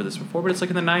we've covered this before, but it's like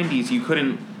in the 90s, you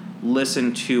couldn't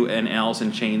listen to an Alice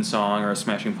in Chains song or a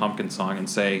Smashing Pumpkins song and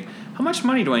say, how much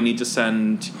money do I need to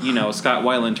send, you know, Scott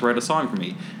Weiland to write a song for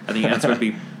me? And the answer would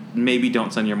be, maybe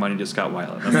don't send your money to Scott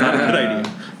Weiland. That's not a good idea.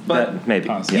 But maybe.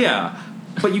 yeah.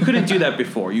 But you couldn't do that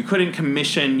before. You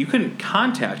couldn't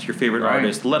contact your favorite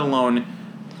artist, let alone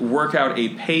work out a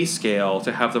pay scale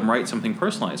to have them write something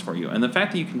personalized for you. And the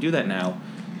fact that you can do that now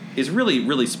is really,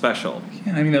 really special.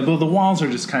 Yeah, I mean, the walls are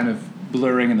just kind of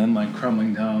blurring and then like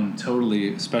crumbling down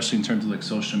totally, especially in terms of like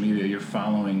social media. You're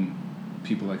following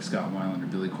people like Scott Weiland or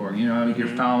Billy Corgan. You know, you're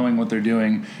following what they're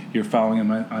doing. You're following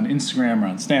them on Instagram or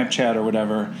on Snapchat or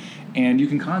whatever, and you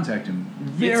can contact them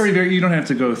very. You don't have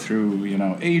to go through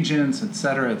agents, et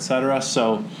cetera.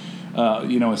 So,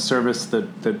 a service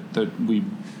that we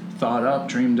thought up,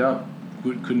 dreamed up,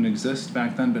 couldn't exist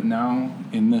back then, but now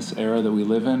in this era that we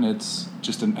live in, it's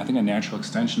just I think a natural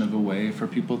extension of a way for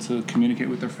people to communicate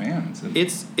with their fans.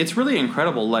 It's really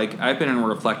incredible. Like, I've been in a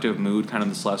reflective mood kind of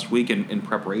this last week in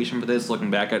preparation for this,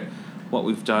 looking back at what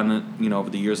we've done over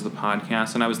the years of the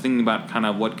podcast, and I was thinking about kind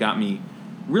of what got me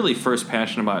really first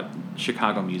passionate about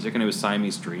Chicago music, and it was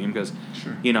Siamese Dream, because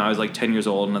I was like 10 years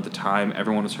old, and at the time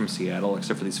everyone was from Seattle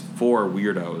except for these 4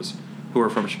 weirdos who were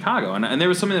from Chicago, and there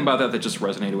was something about that just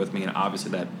resonated with me, and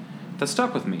obviously that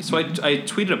stuck with me. So I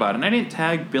tweeted about it, and I didn't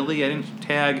tag Billy, I didn't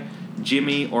tag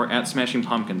Jimmy or at Smashing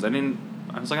Pumpkins. I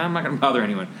was like, I'm not going to bother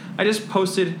anyone. I just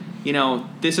posted,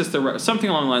 this is something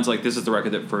along the lines like, this is the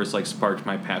record that first like sparked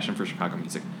my passion for Chicago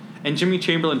music, and Jimmy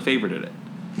Chamberlain favorited it.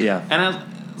 Yeah, and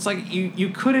it's like you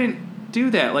couldn't do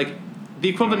that. Like, the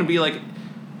equivalent would be like,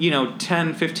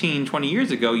 10, 15, 20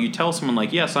 years ago, you tell someone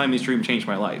like, yes, Siamese Dream changed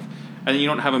my life. And then you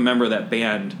don't have a member of that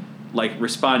band like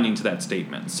responding to that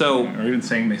statement. So or even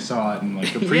saying they saw it and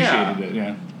like appreciated it.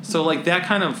 Yeah. So like that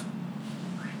kind of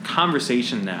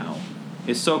conversation now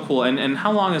is so cool. And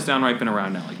how long has Downwrite been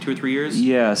around now? Like 2 or 3 years?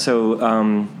 Yeah.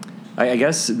 So I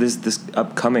guess this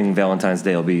upcoming Valentine's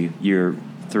Day will be year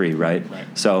 3, right?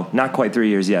 So not quite 3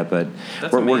 years yet, but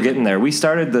we're getting there. We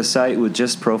started the site with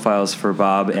just profiles for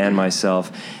Bob and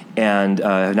myself, and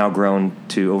have now grown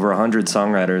to over 100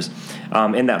 songwriters.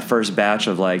 In that first batch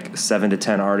of like 7 to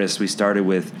 10 artists, we started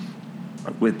with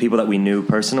people that we knew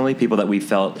personally, people that we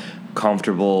felt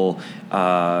comfortable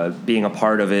being a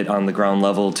part of it on the ground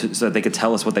level, so that they could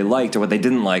tell us what they liked or what they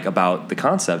didn't like about the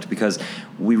concept, because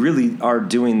we really are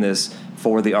doing this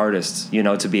for the artists,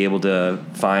 to be able to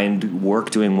find work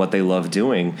doing what they love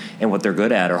doing and what they're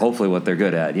good at, or hopefully what they're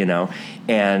good at,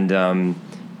 and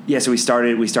so we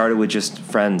started with just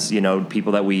friends,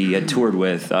 people that we had toured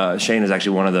with. Shane is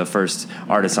actually one of the first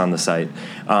artists on the site,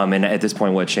 and at this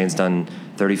point, Shane's done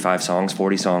 35 songs,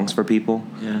 40 songs for people.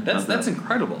 Yeah, that's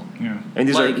incredible. Yeah, and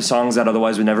these are songs that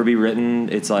otherwise would never be written.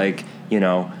 It's like you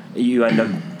end up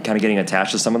kind of getting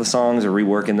attached to some of the songs or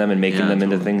reworking them and making them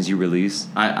into things you release.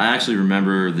 I actually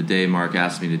remember the day Mark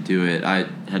asked me to do it. I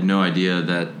had no idea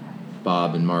that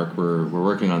Bob and Mark were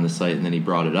working on the site, and then he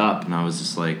brought it up, and I was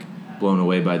just like blown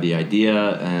away by the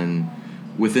idea. And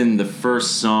within the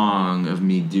first song of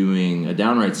me doing a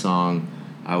Downwrite song,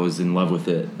 I was in love with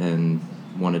it and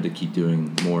wanted to keep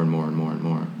doing more and more and more and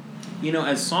more.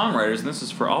 As songwriters, and this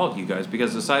is for all of you guys,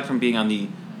 because aside from being on the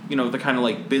the kind of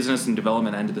like business and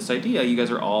development end of this idea, you guys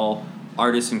are all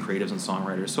artists and creatives and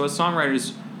songwriters. So as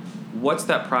songwriters, what's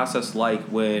that process like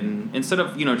when, instead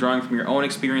of drawing from your own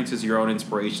experiences, your own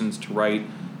inspirations to write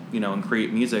and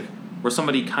create music, where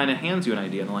somebody kind of hands you an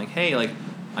idea and they're like, hey, like,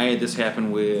 I had this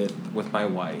happen with my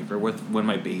wife, or with when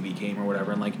my baby came, or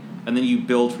whatever, and then you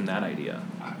build from that idea.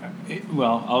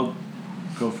 Well, I'll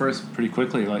go first pretty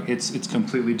quickly. Like, it's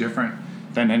completely different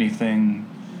than anything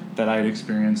that I had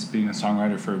experienced being a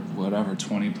songwriter for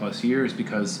 20 plus years,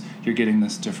 because you're getting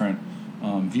this different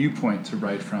viewpoint to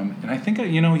write from. And I think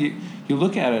you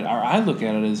look at it, or I look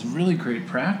at it as really great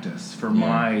practice for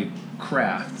my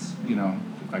craft.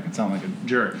 I can sound like a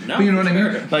jerk, but you know what I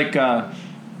mean. Like,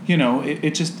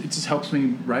 it just helps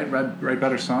me write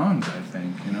better songs. I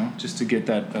think just to get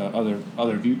that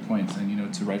other viewpoints,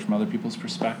 and to write from other people's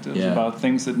perspectives about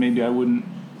things that maybe I wouldn't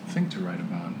think to write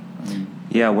about.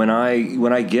 When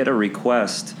I get a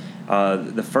request,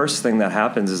 the first thing that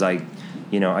happens is I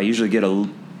usually get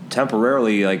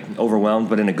temporarily like overwhelmed,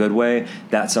 but in a good way,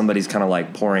 that somebody's kind of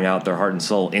like pouring out their heart and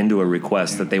soul into a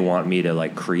request that they want me to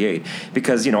like create.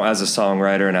 Because as a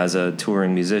songwriter and as a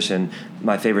touring musician,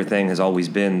 my favorite thing has always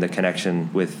been the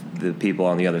connection with the people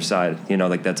on the other side.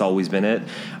 Like that's always been it.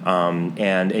 And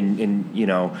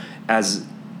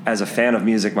as a fan of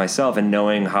music myself, and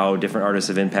knowing how different artists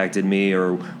have impacted me,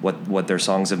 or what their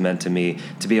songs have meant to me,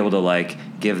 to be able to like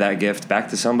give that gift back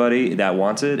to somebody that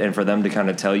wants it, and for them to kind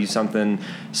of tell you something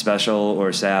special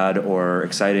or sad or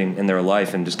exciting in their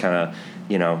life, and just kind of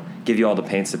give you all the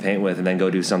paints to paint with, and then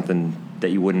go do something that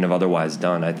you wouldn't have otherwise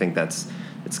done. I think it's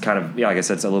kind of, I guess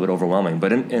that's a little bit overwhelming,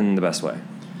 but in the best way.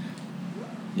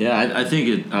 Yeah, I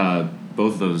think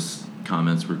both those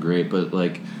comments were great, but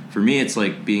like for me it's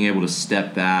like being able to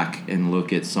step back and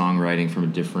look at songwriting from a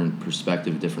different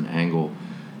perspective, different angle.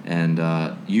 And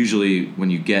usually when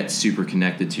you get super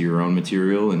connected to your own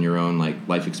material and your own like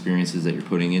life experiences that you're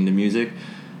putting into music,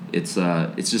 it's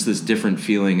just this different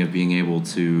feeling of being able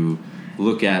to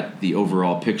look at the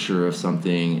overall picture of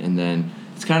something, and then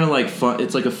it's kind of like fun.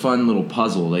 It's like a fun little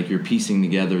puzzle, like you're piecing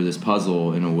together this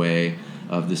puzzle in a way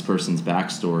of this person's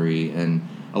backstory. And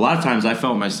a lot of times I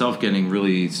felt myself getting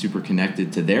really super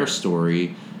connected to their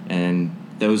story, and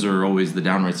those are always the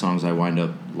Downwrite songs I wind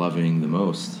up loving the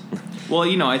most. Well,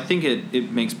 I think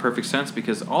it makes perfect sense,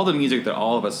 because all the music that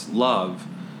all of us love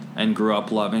and grew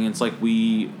up loving, it's like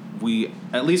we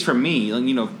at least for me,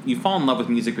 you fall in love with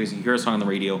music because you hear a song on the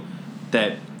radio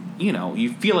that,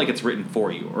 you feel like it's written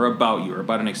for you or about you or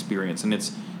about an experience. And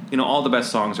it's, all the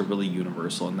best songs are really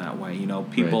universal in that way.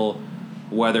 People, right.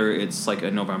 Whether it's like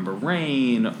a November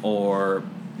Rain or,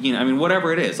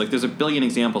 whatever it is, like there's a billion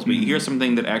examples, but you hear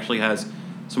something that actually has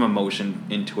some emotion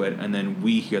into it, and then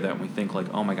we hear that and we think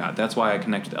like, oh my God, that's why I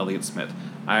connect with Elliott Smith.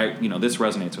 This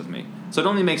resonates with me. So it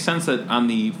only makes sense that on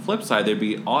the flip side, there'd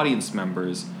be audience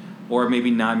members or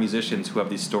maybe non-musicians who have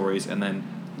these stories, and then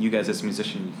you guys as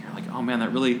musicians, you're like, oh man, it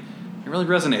really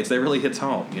resonates. That really hits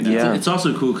home. Yeah. It's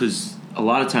also cool because a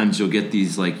lot of times you'll get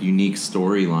these like unique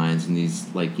storylines and these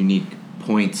like unique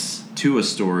points to a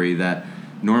story that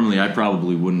normally I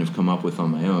probably wouldn't have come up with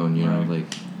on my own.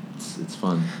 Like it's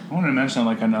fun. I wanted to mention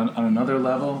like on another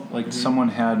level, like someone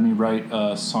had me write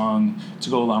a song to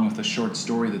go along with a short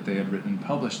story that they had written and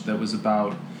published that was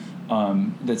about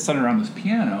that centered around this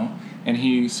piano, and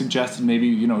he suggested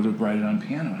maybe to write it on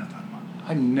piano, and I thought,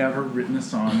 I've never written a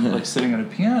song like sitting at a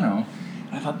piano.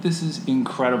 And I thought, this is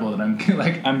incredible that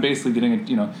I'm basically getting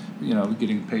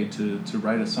getting paid to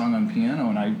write a song on piano,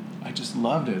 and I just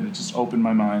loved it. It just opened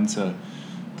my mind to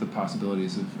the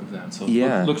possibilities of that. So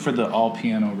look for the all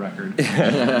piano record.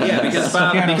 Because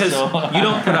Bob, you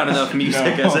don't put out enough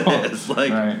music as it is.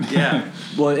 Right. Yeah.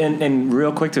 Well, and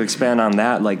real quick to expand on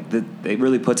that, it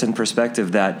really puts in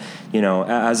perspective that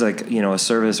as a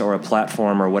service or a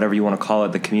platform or whatever you want to call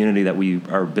it, the community that we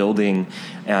are building,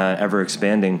 ever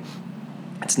expanding.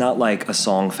 It's not like a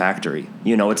song factory.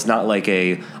 It's not like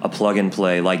a plug and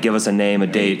play, like give us a name, a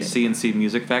date. CNC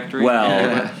Music Factory?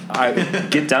 Well,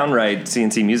 get Downwrite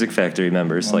CNC Music Factory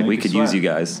members. We could use you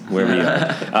guys wherever you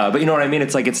are. But you know what I mean?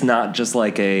 It's like it's not just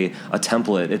like a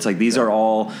template. It's like these are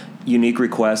all unique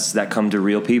requests that come to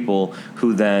real people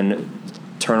who then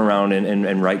turn around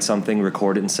and write something,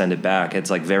 record it, and send it back. It's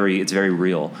like it's very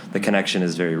real. The connection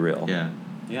is very real.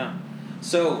 Yeah.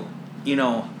 So,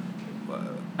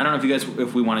 I don't know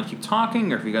if we want to keep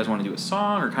talking or if you guys want to do a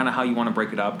song or kind of how you want to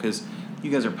break it up, because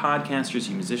you guys are podcasters,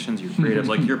 you musicians, you're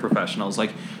creatives, you're professionals.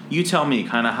 You tell me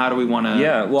kind of how do we want to do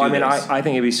this? I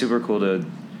think it'd be super cool to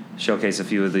showcase a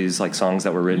few of these songs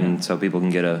that were written so people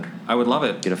can I would love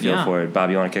it. Get a feel for it.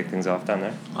 Bob, you want to kick things off down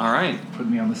there? All right. Put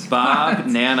me on the spot. Bob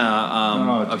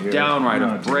Nanna of Downwrite,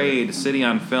 of Braid, City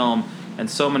on Film, and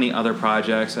so many other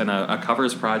projects, and a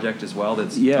covers project as well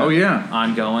that's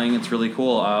ongoing. It's really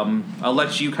cool. I'll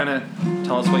let you kind of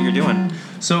tell us what you're doing.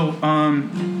 So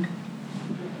I'm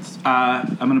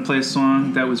going to play a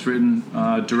song that was written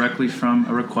directly from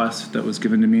a request that was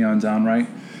given to me on Downwrite.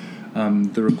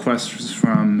 The request was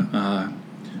from a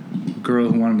girl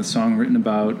who wanted a song written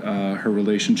about her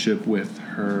relationship with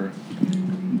her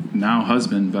now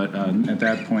husband, but at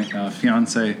that point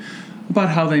fiance, about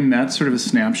how they met, sort of a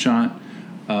snapshot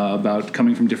about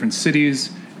coming from different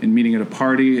cities and meeting at a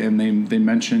party, and they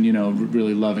mentioned,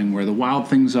 really loving Where the Wild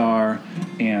Things Are,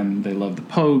 and they love the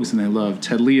Pogues, and they love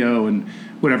Ted Leo, and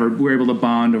whatever. We're able to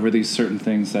bond over these certain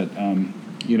things that,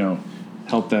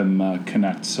 help them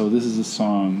connect. So this is a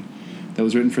song that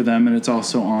was written for them, and it's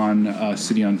also on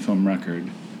City on Film record,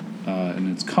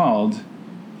 and it's called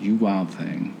You Wild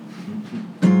Thing.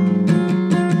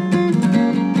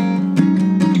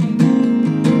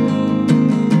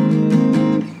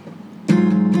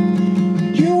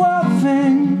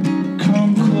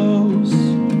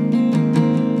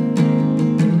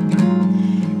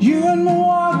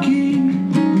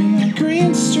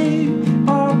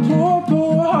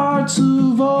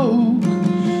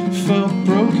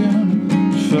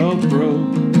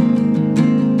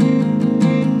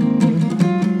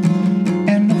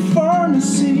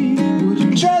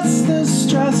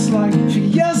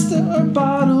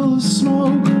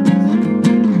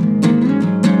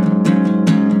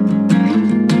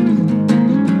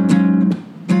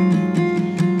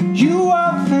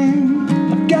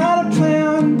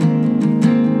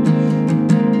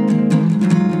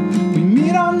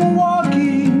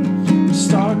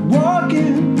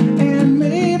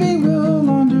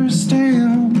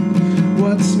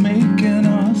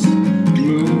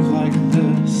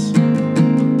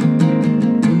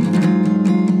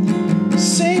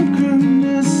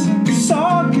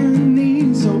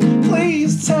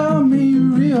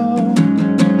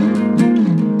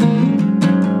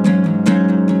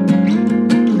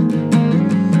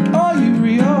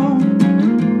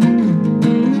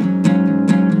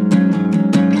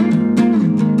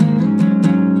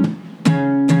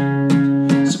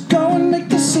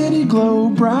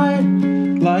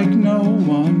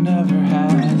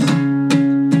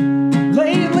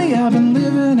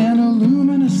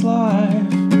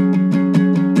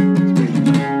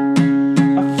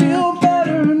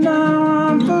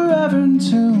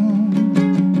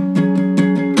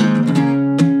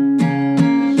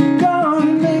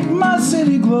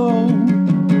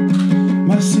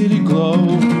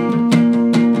 glow.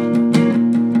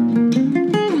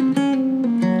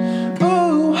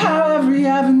 Ooh, how every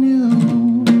avenue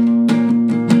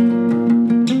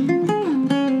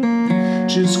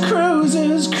just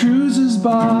cruises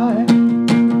by,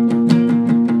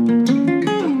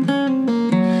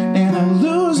 and I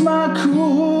lose my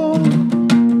cool,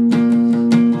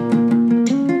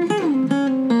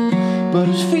 but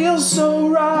it feels so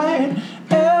right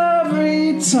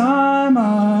every time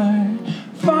I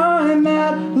find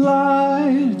that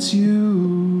light. It's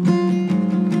you.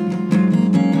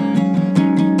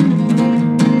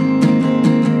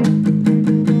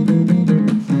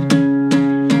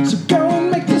 So go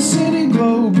and make the city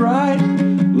glow bright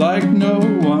like no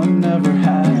one ever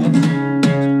has.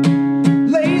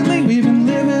 Lately we've been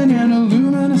living in a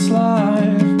luminous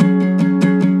life.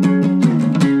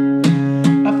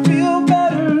 I feel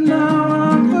better now,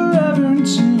 I'm forever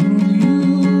into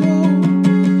you.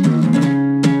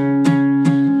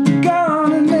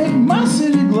 Gonna make my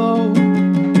city glow,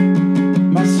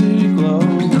 my city glow.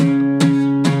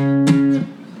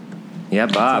 Yeah,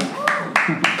 Bob.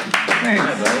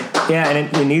 Yeah,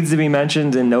 and it needs to be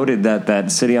mentioned and noted that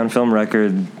that City on Film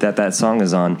record that song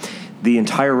is on, the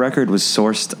entire record was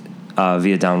sourced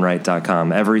via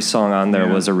Downwrite.com. Every song on there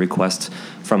was a request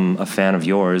from a fan of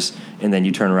yours, and then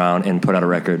you turn around and put out a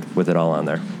record with it all on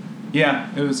there. Yeah,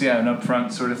 it was an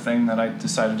upfront sort of thing that I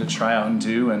decided to try out and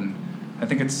do, and I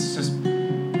think it's just,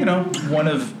 one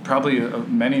of probably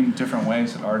many different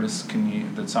ways that artists that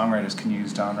songwriters can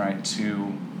use Downwrite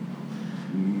to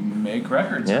make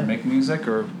records or make music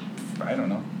or, I don't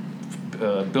know,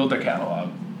 build their catalog.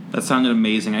 That sounded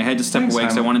amazing. I had to step away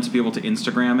because I wanted to be able to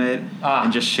Instagram it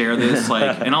and just share this.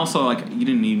 And also, you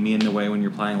didn't need me in the way when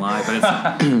you're playing live, but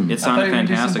it sounded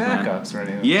fantastic,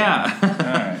 man. Yeah. All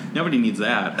right. Nobody needs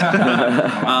that.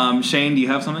 Shane, do you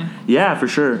have something? Yeah, for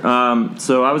sure.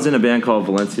 So I was in a band called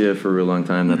Valencia for a real long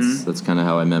time. That's kind of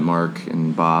how I met Mark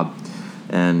and Bob.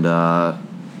 And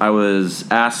I was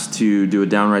asked to do a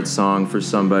Downwrite song for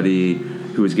somebody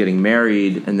who was getting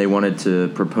married, and they wanted to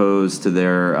propose to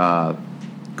their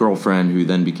girlfriend, who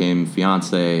then became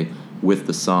fiance, with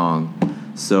the song.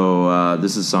 So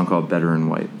this is a song called Better in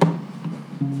White.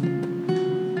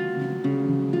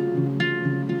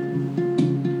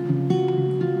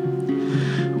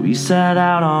 We sat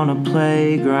out on a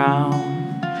playground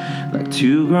like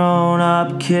two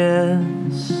grown-up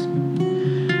kids,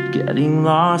 getting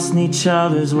lost in each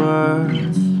other's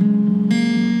words.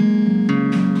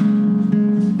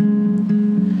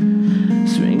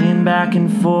 Swinging back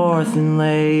and forth in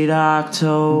late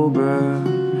October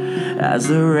as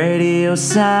the radio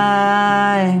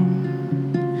sang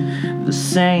the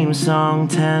same song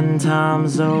 10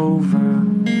 times over,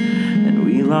 and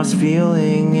we lost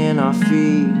feeling in our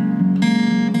feet.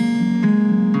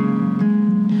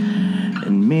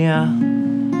 And Mia,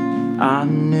 I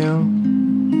knew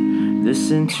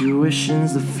this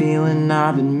intuition's the feeling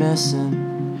I've been missing.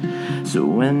 So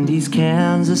when these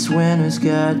Kansas winters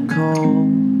get cold,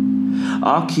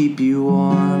 I'll keep you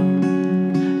warm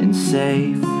and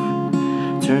safe.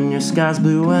 Turn your skies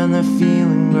blue when they're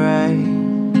feeling gray.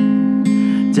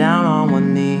 Down on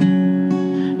one knee,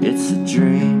 it's a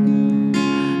dream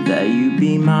that you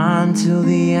be mine till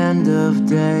the end of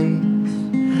days.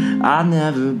 I've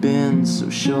never been so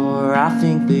sure. I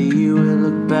think that you would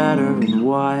look better in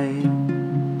white.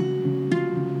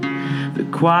 The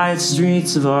quiet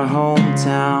streets of our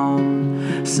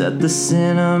hometown set the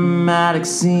cinematic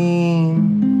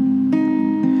scene,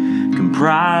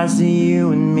 comprised of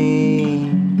you and me.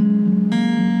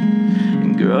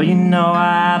 And girl, you know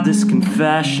I have this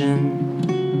confession,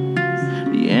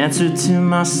 the answer to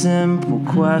my simple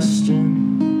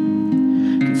question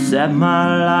can set my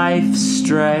life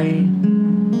straight.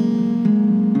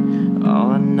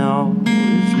 All I know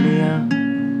is Mia,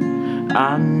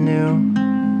 I knew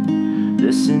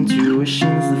this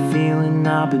intuition's the feeling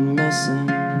I've been missing.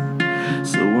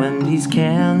 So when these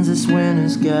Kansas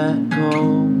winters get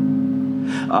cold,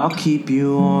 I'll keep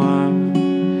you warm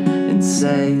and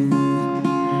safe.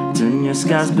 Turn your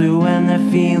skies blue when they're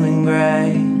feeling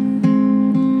gray.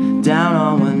 Down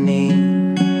on one knee,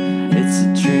 it's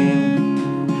a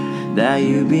dream that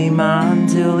you be mine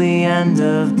till the end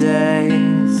of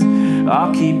days.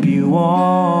 I'll keep you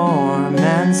warm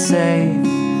and safe.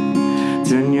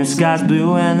 Turn your skies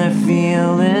blue when they're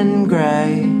feeling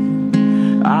gray.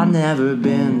 I've never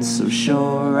been so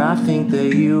sure. I think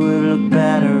that you would look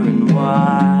better in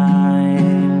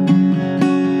white.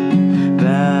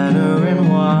 Better in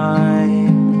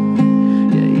white.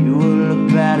 Yeah, you would look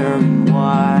better in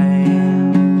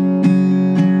white.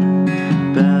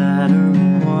 Better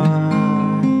in white.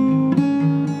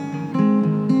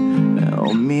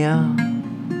 me up.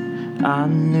 I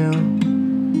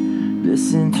knew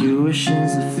this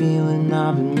intuition's the feeling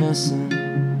I've been missing.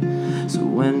 So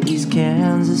when these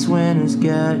Kansas winters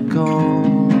get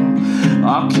cold,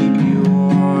 I'll keep you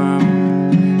warm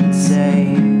and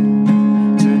safe.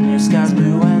 Turn your skies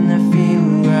blue when they're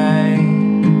feeling gray.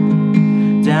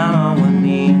 Down on one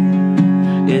knee,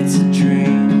 it's a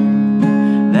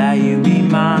dream that you be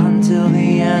mine till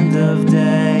the end of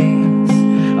days.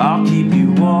 I'll keep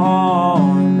you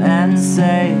warm and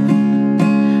safe.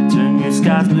 Turn your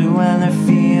skies blue when they're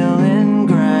feeling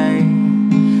gray.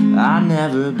 I've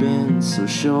never been so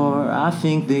sure. I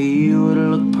think that you would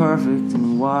look perfect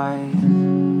in white.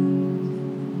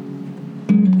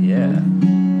 Yeah.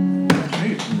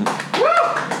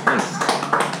 Nice.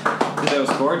 Dude, that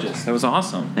was gorgeous. That was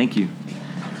awesome. Thank you.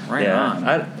 Right on.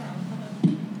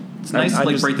 It's nice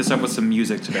to break this up with some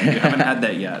music today. We haven't had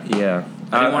that yet. Yeah.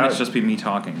 I didn't want it to just be me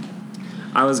talking.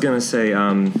 I was going to say,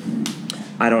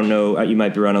 I don't know, you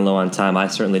might be running low on time. I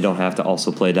certainly don't have to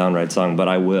also play a Downwrite song, but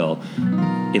I will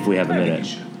if we have a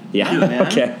minute. Yeah. Do it, man.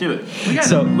 Okay. Do it. We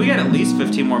got at least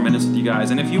 15 more minutes with you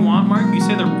guys. And if you want, Mark, you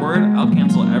say the word, I'll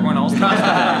cancel everyone else.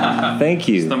 Thank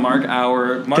you. It's the Mark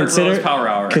Hour. Rose Power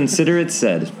Hour. Consider it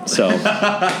said. So,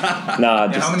 nah,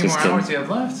 just how many more kidding. hours do you have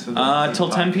left? Till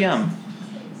 10 p.m.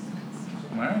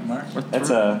 All right, Mark. That's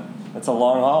a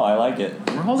long haul. I like it.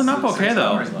 We're holding up okay,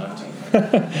 though. Hours left.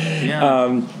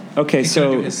 Yeah. Okay,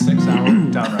 so his 6-hour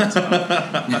Downwrite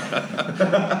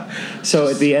song. So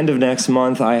at the end of next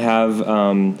month, I have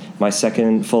my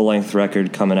second full-length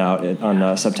record coming out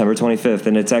on September 25th,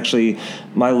 and it's actually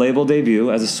my label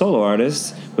debut as a solo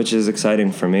artist, which is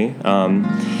exciting for me.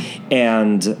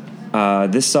 And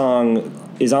this song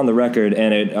is on the record,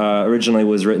 and it originally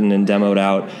was written and demoed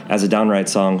out as a Downwrite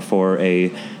song for a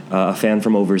fan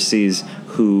from overseas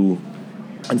who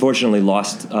unfortunately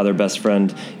lost their best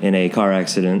friend in a car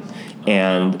accident,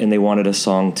 and they wanted a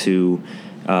song to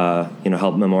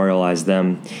help memorialize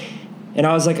them. And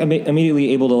I was like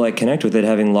immediately able to like connect with it,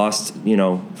 having lost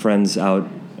friends out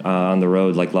on the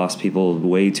road, like lost people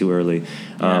way too early.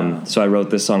 So I wrote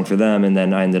this song for them, and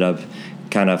then I ended up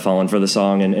kind of falling for the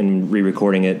song and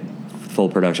re-recording it full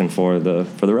production for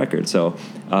the record. So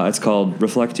it's called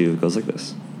Reflect You. It goes like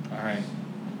this. All right.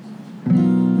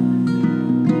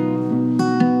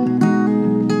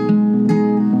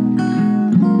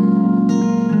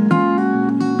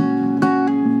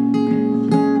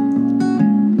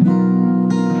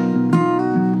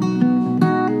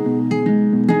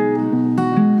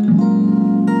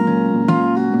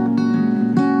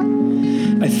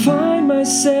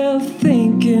 Myself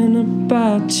thinking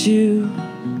about you,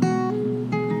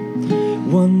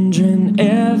 wondering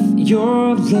if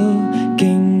you're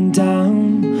looking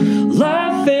down,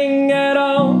 laughing at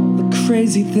all the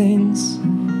crazy things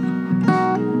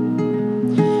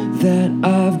that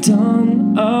I've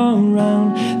done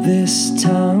around this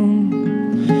town.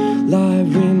 I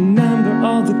remember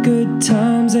all the good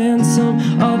times and some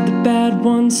of the bad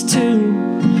ones too.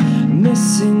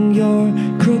 Missing your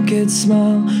crooked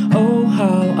smile, oh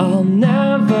how I'll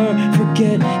never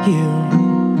forget you.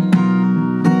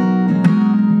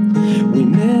 We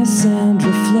miss and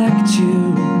reflect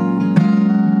you,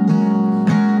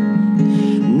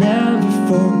 never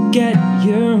forget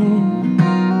you.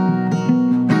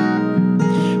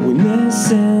 We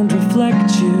miss and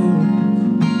reflect you.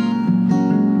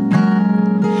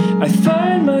 I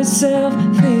find myself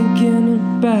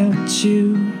thinking about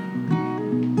you,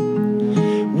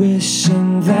 wishing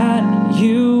that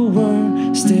you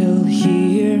were still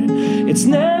here. It's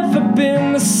never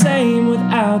been the same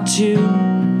without you.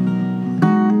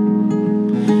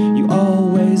 You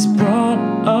always brought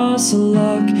us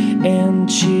luck and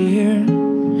cheer.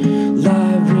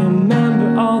 I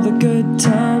remember all the good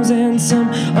times and some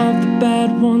of the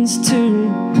bad ones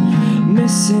too.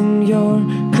 Missing your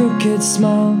crooked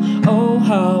smile, oh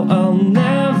how I'll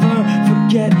never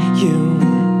forget you.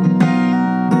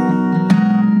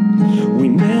 We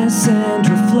miss and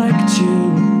reflect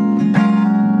you,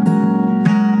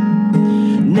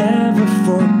 never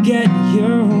forget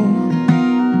you.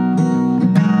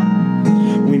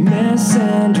 We miss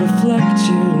and reflect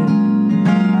you.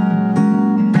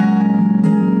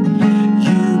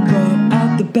 You brought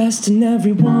out the best in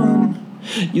everyone.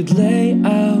 You'd lay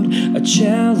out a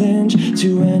challenge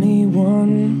to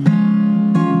anyone.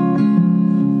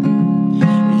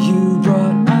 You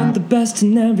brought out the best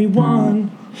in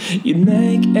everyone. You'd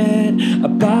make it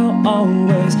about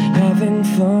always having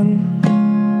fun.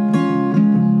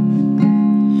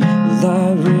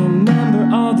 I remember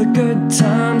all the good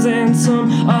times and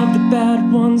some of the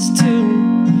bad ones too.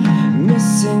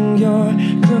 Missing your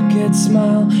crooked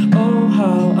smile, oh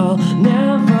how I'll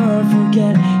never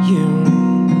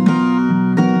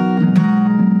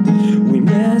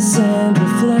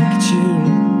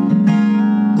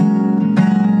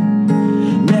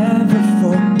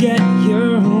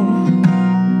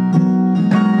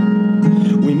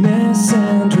miss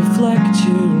and reflect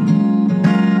you.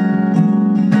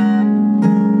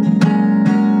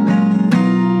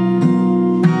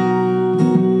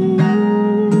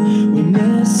 We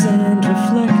miss and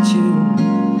reflect you.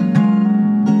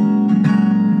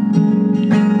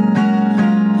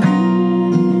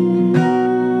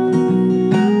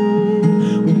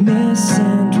 We miss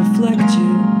and reflect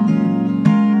you.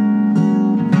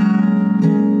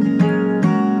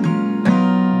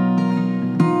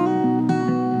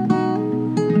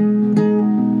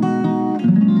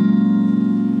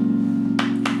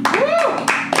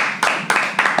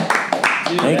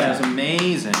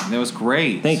 That was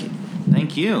great. Thank you.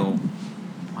 Thank you.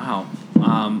 Wow.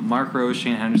 Mark, Rose,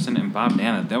 Shane Henderson, and Bob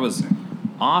Nanna. That was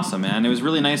awesome, man. It was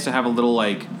really nice to have a little,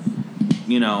 like,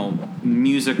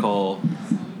 musical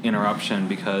interruption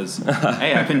because,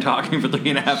 A, I've been talking for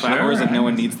 3.5 hours and no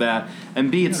one needs that. And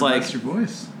B, it's like... That's your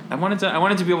voice. I wanted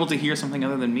to be able to hear something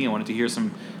other than me. I wanted to hear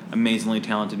some amazingly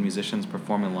talented musicians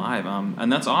performing live.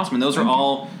 And that's awesome. And those are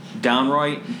all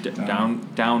Downwrite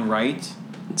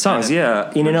songs,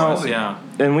 yeah. Yeah.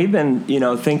 And we've been,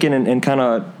 thinking and kind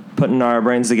of putting our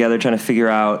brains together, trying to figure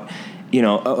out,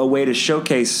 a way to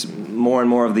showcase more and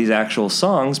more of these actual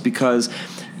songs because,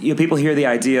 people hear the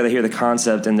idea, they hear the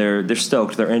concept, and they're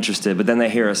stoked, they're interested, but then they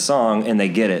hear a song and they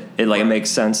get it. It makes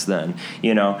sense then,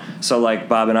 So, like,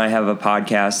 Bob and I have a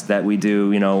podcast that we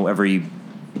do, every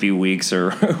few weeks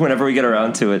or whenever we get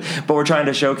around to it, but we're trying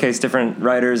to showcase different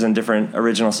writers and different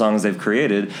original songs they've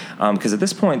created because at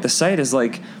this point the site is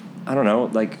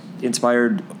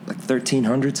inspired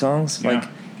 1,300 songs. Yeah.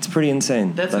 It's pretty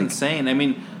insane. That's insane. I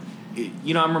mean,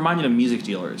 I'm reminded of music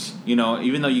dealers,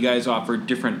 even though you guys offer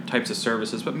different types of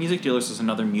services, but Music Dealers is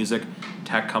another music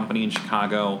tech company in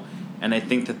Chicago, and I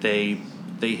think that they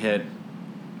hit,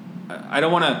 I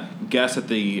don't want to guess at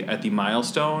the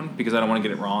milestone because I don't want to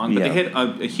get it wrong, but they hit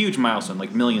a huge milestone,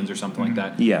 like millions or something like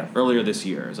that, earlier this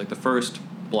year. It was like the first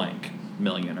blank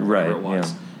million or whatever it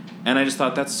was. Yeah. And I just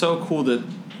thought that's so cool that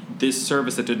this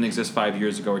service that didn't exist 5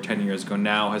 years ago or 10 years ago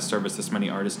now has serviced this many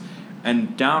artists.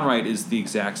 And Downwrite is the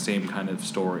exact same kind of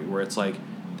story where it's like,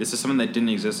 this is something that didn't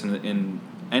exist in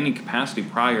any capacity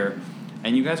prior,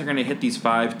 and you guys are going to hit these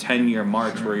 5-10 year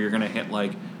marks where you're going to hit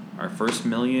like our first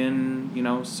million,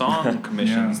 song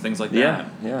commissions, things like that.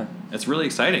 Yeah. It's really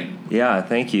exciting. Yeah,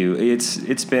 thank you.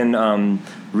 It's been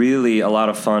really a lot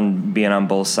of fun being on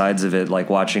both sides of it, like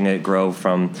watching it grow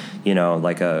from,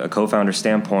 like a co-founder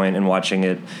standpoint and watching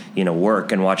it,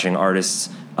 work and watching artists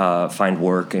find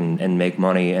work and make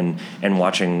money and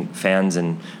watching fans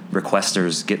and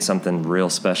requesters get something real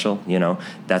special,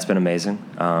 that's been amazing.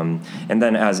 And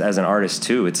then as an artist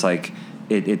too, it's like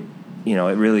it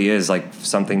really is like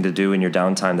something to do in your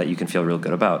downtime that you can feel real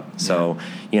good about. So,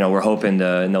 we're hoping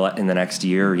to in the next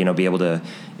year, be able to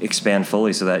expand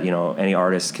fully so that, any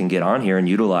artist can get on here and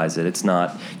utilize it. It's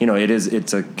not,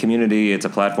 it's a community, it's a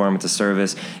platform, it's a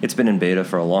service. It's been in beta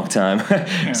for a long time.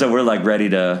 So we're like ready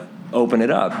to open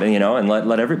it up, and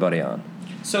let everybody on.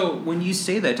 So when you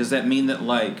say that, does that mean that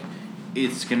like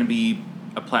it's going to be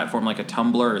a platform like a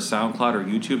Tumblr or SoundCloud or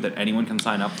YouTube that anyone can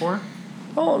sign up for?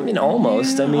 Oh,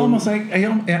 almost. Yeah, almost.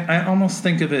 I almost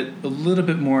think of it a little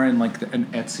bit more in like an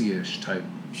Etsy-ish type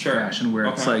fashion, where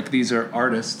it's like these are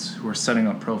artists who are setting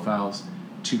up profiles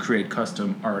to create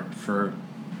custom art for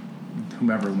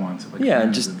whomever wants it. Like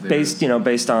and just based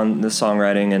on the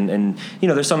songwriting and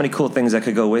there's so many cool things that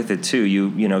could go with it too.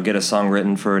 You get a song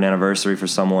written for an anniversary for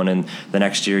someone, and the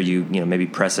next year you maybe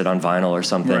press it on vinyl or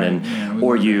something,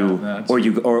 or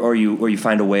you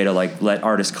find a way to like let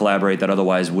artists collaborate that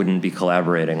otherwise wouldn't be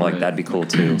collaborating. Like that'd be cool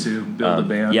too. To build a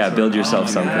band. Yeah, build yourself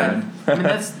something. I mean,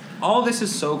 that's all. This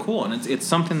is so cool, and it's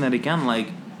something that again, like,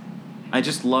 I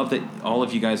just love that all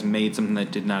of you guys made something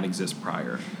that did not exist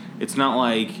prior. It's not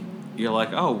like you're like,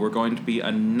 oh, we're going to be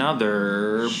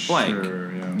another blank.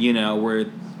 Sure, yeah. Where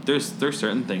there's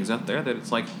certain things out there that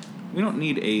it's like, we don't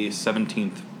need a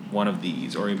 17th one of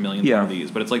these or a millionth one of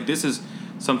these. But it's like, this is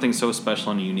something so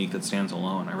special and unique that stands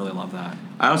alone. I really love that.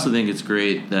 I also think it's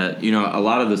great that, a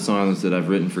lot of the songs that I've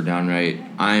written for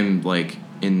Downwrite, I'm like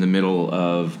in the middle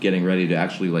of getting ready to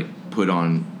actually like put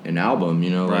on an album,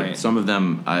 like some of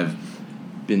them I've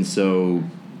been so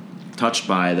touched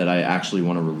by that I actually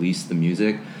want to release the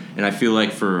music. And I feel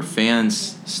like for a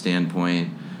fan's standpoint,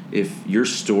 if your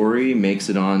story makes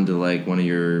it onto like one of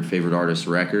your favorite artists'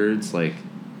 records, like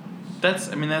that's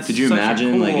could you such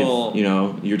imagine cool... like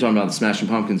if you were talking about the Smashing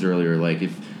Pumpkins earlier, like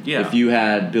if you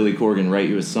had Billy Corgan write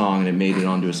you a song and it made it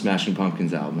onto a Smashing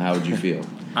Pumpkins album, how would you feel?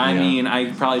 I mean,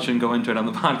 I probably shouldn't go into it on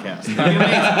the podcast. It'd be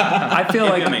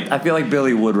amazing. I feel like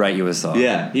Billy would write you a song.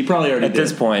 Yeah, he probably already at did.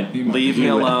 This point. Leave me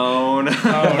alone.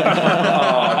 Come on.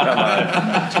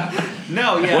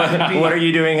 No, yeah. What are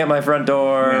you doing at my front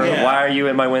door? Yeah. Why are you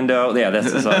in my window? Yeah,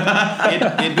 that's the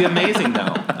song. It'd be amazing,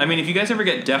 though. I mean, if you guys ever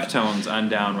get Deftones on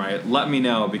Downwrite, let me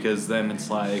know, because then it's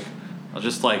like, I'll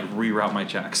just like reroute my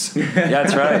checks.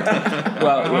 That's right.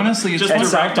 Well, honestly, it's just at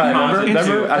South by.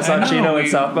 Remember, I saw Chino at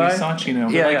South by. We saw Chino.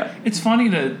 Yeah. It's funny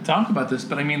to talk about this,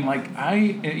 but I mean, like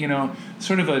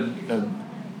sort of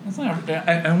it's not.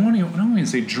 I don't want to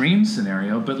say dream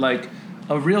scenario, but like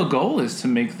a real goal is to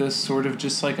make this sort of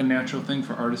just like a natural thing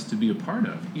for artists to be a part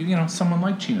of. Someone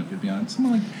like Chino could be on it.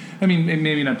 Someone like, I mean,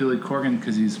 maybe not Billy Corgan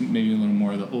because he's maybe a little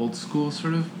more of the old school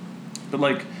sort of, but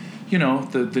like,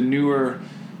 the newer.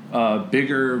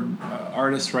 Bigger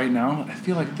artists right now, I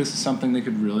feel like this is something they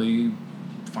could really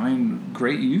find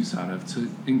great use out of to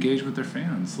engage with their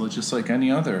fans. So it's just like any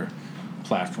other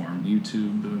platform,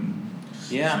 YouTube and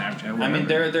Snapchat, whatever. I mean,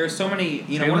 there are so many.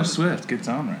 Taylor Swift gets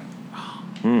on right.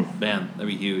 Oh, man, that'd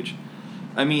be huge.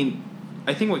 I mean,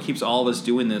 I think what keeps all of us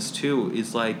doing this too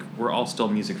is like we're all still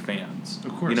music fans.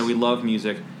 Of course, we love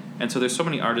music, and so there's so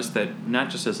many artists that not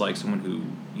just as like someone who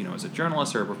is a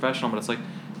journalist or a professional, but it's like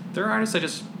there are artists I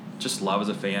just love as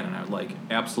a fan, and I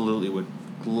absolutely would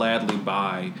gladly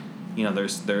buy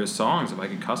their songs if I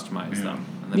could customize them,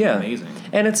 and that'd be amazing.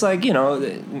 And it's like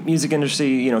the music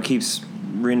industry keeps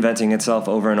reinventing itself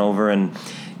over and over, and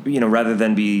rather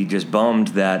than be just bummed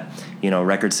that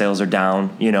record sales are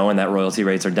down and that royalty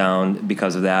rates are down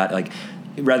because of that, like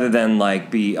rather than like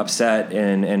be upset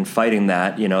and fighting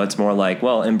that, it's more like,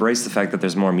 well, embrace the fact that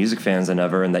there's more music fans than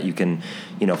ever, and that you can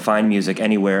find music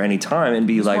anywhere, anytime, and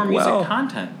be there's like, more music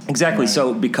content. Exactly. Right.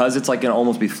 So because it's like going to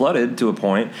almost be flooded to a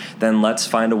point, then let's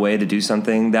find a way to do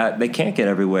something that they can't get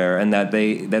everywhere, and that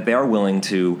they are willing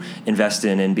to invest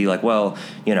in, and be like, well,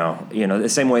 the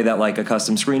same way that like a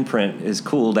custom screen print is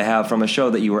cool to have from a show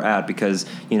that you were at because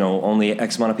only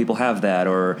X amount of people have that,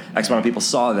 or X amount of people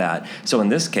saw that. So in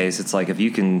this case, it's like if you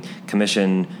can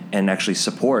commission and actually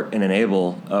support and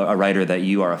enable a writer that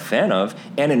you are a fan of,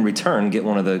 and in return get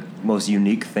one of the most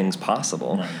unique things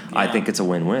possible, right. I think it's a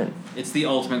win-win. It's the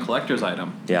ultimate collector's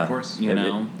item. Yeah, of course. It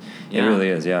really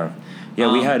is. Yeah.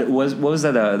 Yeah, we had what was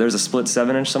that? There's a split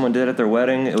 7-inch someone did at their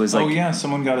wedding. It was like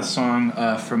someone got a song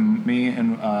from me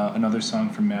and another song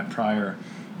from Matt Pryor,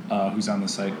 who's on the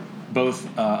site. Both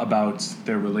about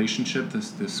their relationship,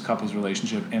 this couple's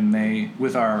relationship, and they,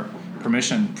 with our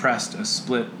permission, pressed a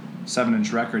split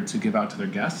 7-inch record to give out to their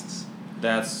guests.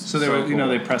 That's so they were, cool.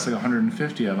 They pressed like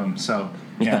 150 of them. So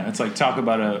it's like talk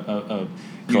about a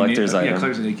collector's item. Yeah,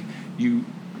 collector's.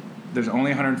 There's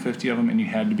only 150 of them, and you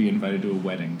had to be invited to a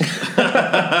wedding.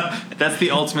 That's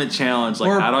the ultimate challenge.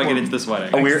 Like, how do I get into this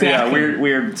wedding?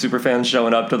 Weird super fans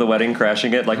showing up to the wedding,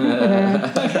 crashing it. Like,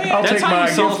 I'll take my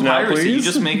gift now, please. You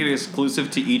just make it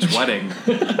exclusive to each wedding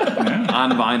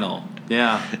on vinyl.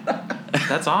 Yeah,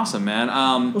 that's awesome, man.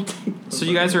 So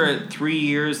you guys are at 3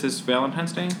 years this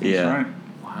Valentine's Day? Yeah. That's right.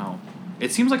 Wow.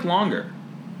 It seems like longer.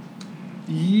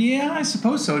 Yeah, I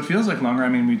suppose so. It feels like longer. I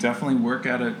mean, we definitely work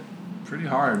at it pretty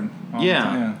hard.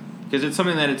 Yeah, because it's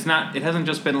something that it hasn't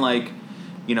just been like,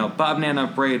 Bob Nanna,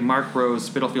 Braid, Mark Rose,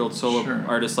 Spitalfield solo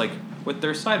artists, like with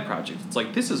their side projects. It's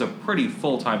like, this is a pretty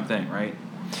full-time thing, right?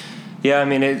 Yeah, I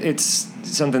mean, it's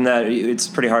something that it's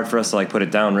pretty hard for us to like put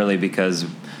it down, really, because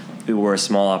we're a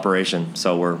small operation.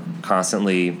 So we're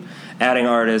constantly adding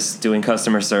artists, doing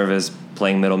customer service,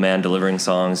 playing middleman, delivering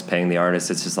songs, paying the artists.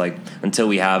 It's just like, until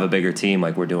we have a bigger team,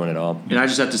 like, we're doing it all. And I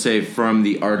just have to say, from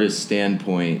the artist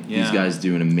standpoint, these guys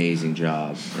do an amazing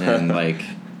job. And, like,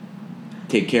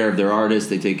 take care of their artists,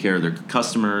 they take care of their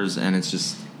customers, and it's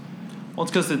just... Well,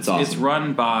 it's because it's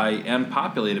run by and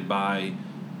populated by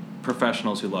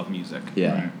professionals who love music.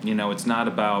 Yeah. Right. It's not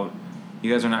about...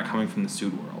 You guys are not coming from the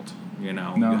suit world.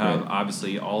 No, you have,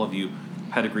 obviously, all of you...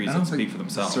 pedigrees that speak for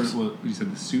themselves. You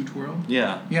said the suit world?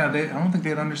 Yeah. Yeah, I don't think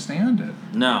they'd understand it.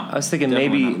 No. I was thinking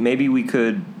maybe we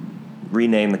could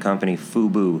rename the company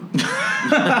FUBU.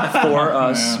 For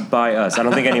us, by us. I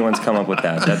don't think anyone's come up with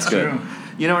that. That's good. True.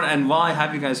 And while I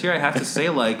have you guys here, I have to say,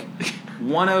 like,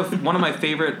 one of my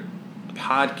favorite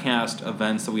podcast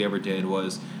events that we ever did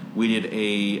was we did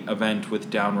a event with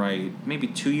Downwrite maybe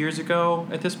 2 years ago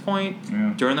at this point.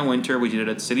 Yeah. During the winter, we did it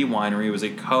at City Winery. It was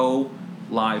a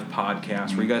live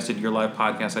podcast where you guys did your live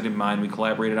podcast. I did mine. We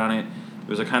collaborated on it. It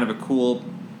was a kind of a cool,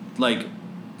 like,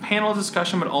 panel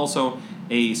discussion, but also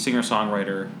a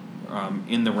singer-songwriter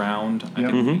in the round.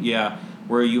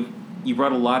 Where you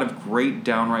brought a lot of great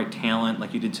Downwrite talent,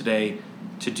 like you did today,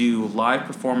 to do live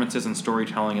performances and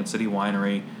storytelling at City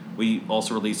Winery. We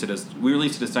also released it as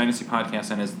Dynasty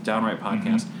Podcast and as Downwrite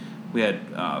Podcast. We had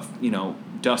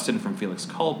Dustin from Felix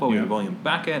Culpo, we had William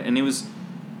Beckett, and it was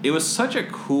such a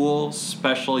cool,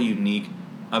 special, unique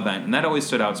event, and that always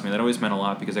stood out to me. That always meant a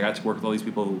lot because I got to work with all these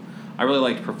people who I really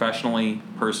liked professionally,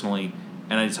 personally,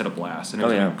 and I just had a blast. And it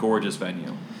was a gorgeous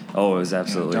venue. Oh, it was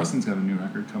absolutely. Dustin's got a new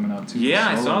record coming out too. Yeah,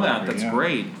 I saw that. That's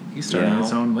great. He started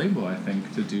his own label, I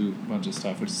think, to do a bunch of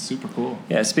stuff, which is super cool.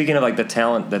 Yeah, speaking of like the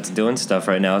talent that's doing stuff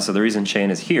right now, so the reason Shane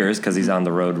is here is because he's on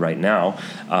the road right now,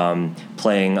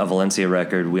 playing a Valencia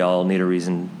record. We all need a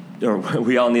reason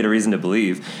to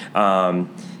believe, and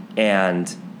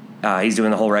he's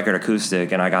doing the whole record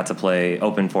acoustic, and I got to play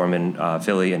open for him in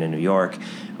Philly and in New York,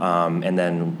 and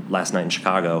then last night in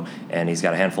Chicago, and he's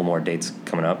got a handful more dates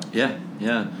coming up. Yeah.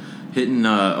 Hitting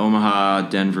Omaha,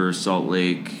 Denver, Salt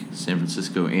Lake, San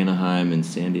Francisco, Anaheim, and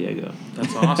San Diego.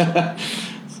 That's awesome.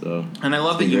 And I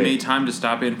love that you made time to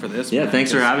stop in for this. Yeah,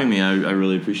 thanks for having me. I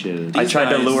really appreciate it. I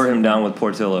tried to lure him down with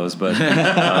Portillo's, but...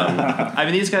 I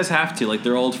mean, these guys have to. Like,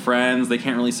 they're old friends. They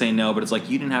can't really say no, but it's like,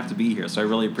 you didn't have to be here, so I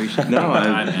really appreciate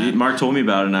that. Mark told me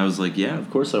about it, and I was like, yeah, of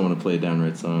course I want to play a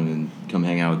Downwrite song and come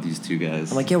hang out with these two guys.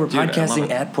 I'm like, yeah, we're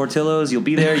podcasting at Portillo's. You'll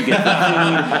be there. You get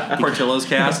the food. Portillo's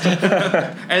cast.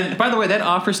 And by the way, that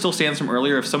offer still stands from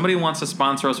earlier. If somebody wants to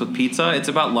sponsor us with pizza, it's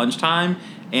about lunchtime.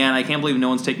 And I can't believe no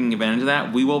one's taking advantage of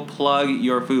that. We will plug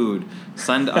your food.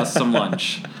 Send us some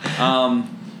lunch.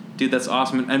 Dude, that's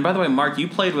awesome. And by the way, Mark, you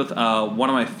played with one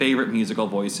of my favorite musical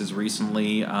voices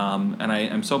recently. And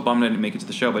I'm so bummed I didn't make it to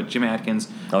the show, but Jim Atkins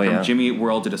from Jimmy Eat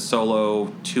World did a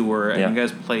solo tour. And you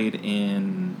guys played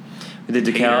in... We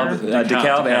did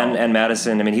DeKalb and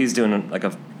Madison. I mean, he's doing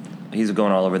he's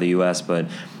going all over the U.S., but...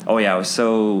 Oh, yeah, I was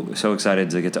so excited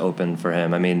to get to open for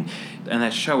him. I mean... And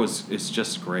that show is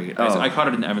just great. I caught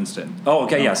it in Evanston. Oh,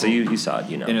 okay, yeah, so you saw it,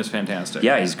 And it was fantastic.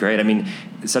 Yeah, he's great. I mean,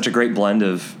 it's such a great blend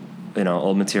of,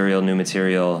 old material, new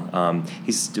material.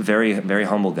 He's a very, very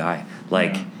humble guy.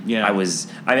 Like,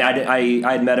 I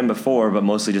had met him before, but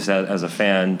mostly just as a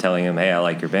fan telling him, hey, I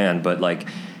like your band. But, like...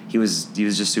 He was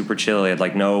just super chill. He had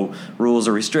like no rules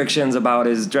or restrictions about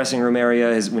his dressing room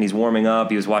area. When he's warming up,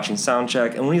 he was watching sound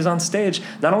check, and when he was on stage,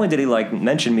 not only did he like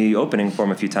mention me opening for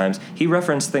him a few times, he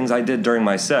referenced things I did during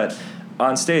my set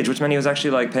on stage, which meant he was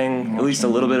actually like paying at least a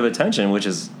little bit of attention, which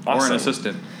is awesome. Or an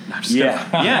assistant.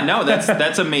 No,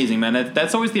 that's amazing, man.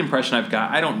 That's always the impression I've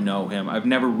got. I don't know him. I've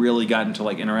never really gotten to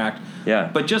like interact. Yeah.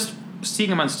 But just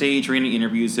seeing him on stage, reading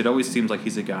interviews, it always seems like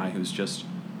he's a guy who's just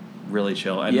really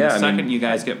chill. And the second you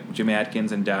guys get Jim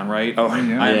Atkins and Downwrite,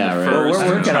 we're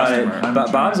working on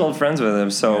it. Bob's old friends with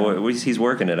him, so he's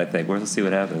working it. I think we'll see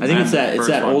what happens. I think it's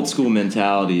that old school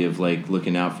mentality of like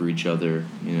looking out for each other,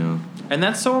 And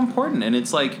that's so important. And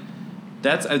it's like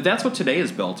that's what today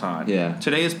is built on. Yeah,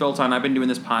 today is built on. I've been doing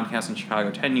this podcast in Chicago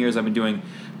 10 years. I've been doing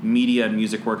media and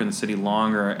music work in the city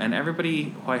longer. And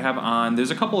everybody who I have on,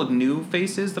 there's a couple of new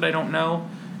faces that I don't know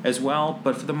as well,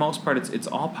 but for the most part, it's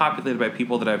all populated by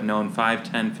people that I've known 5,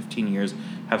 10, 15 years,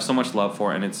 have so much love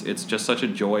for, and it's just such a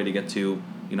joy to get to,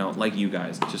 like you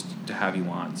guys, just to have you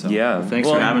on. So yeah, thanks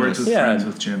for having us. Friends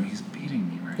with Jim. He's beating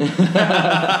me right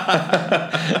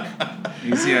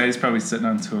now. He's probably sitting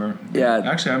on tour. Yeah,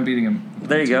 actually, I'm beating him.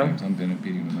 There you go. I'm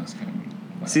beating him most.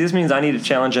 See, this means I need to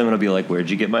challenge him, and I'll be like, "Where'd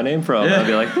you get my name from?" I'll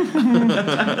be like,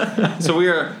 So we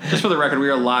are, just for the record,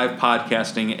 we are live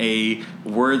podcasting a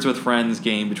Words with Friends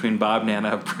game between Bob Nanna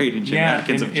of Braid and Jim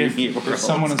Atkins of Jimmy Eat World. If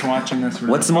someone is watching this,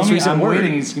 what's the most recent word?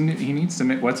 He needs to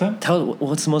make, what's that?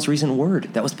 What's the most recent word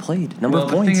that was played? Number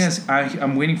of points. The thing is,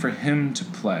 I'm waiting for him to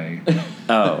play.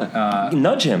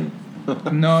 Nudge him.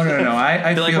 No.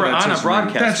 I feel like we're on a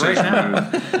broadcast right now.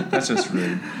 That's just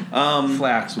rude.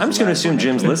 Flax. I'm just going to assume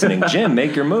Jim's listening. Jim,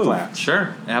 make your move. Flax.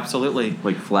 Sure, absolutely.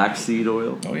 Like flaxseed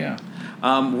oil. Oh yeah.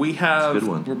 We have. Good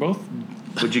one. We're both.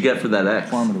 What'd you get for that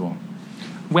X? Formidable.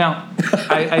 Well,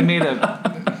 I made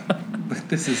a.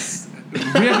 This is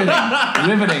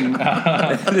riveting.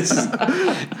 This is.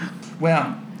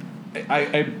 Well,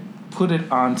 I put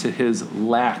it onto his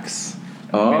lax.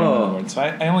 Oh. So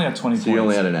I only had 20 points. So you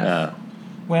only had an F.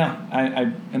 Well,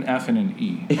 I an F and an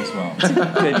E as well.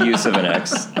 Good use of an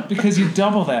X. Because you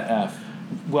double that F.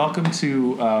 Welcome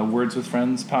to Words with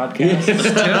Friends podcast. Tips.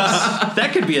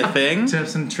 That could be a thing.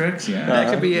 Tips and tricks, yeah.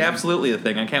 That could be absolutely a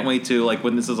thing. I can't wait to,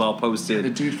 when this is all posted. The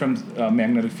dude from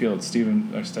Magnetic Field,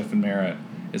 Stephen Merritt,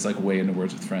 is, way into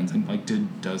Words with Friends and,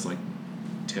 does,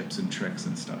 tips and tricks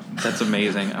and stuff. That's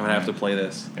amazing. I'm going to have to play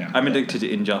this. Yeah. I'm addicted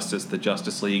to Injustice, the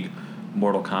Justice League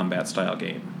Mortal Kombat style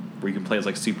game, where you can play as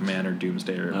Superman or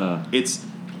Doomsday. It's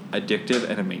addictive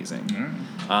and amazing.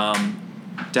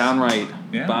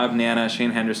 Downwrite, Bob Nanna,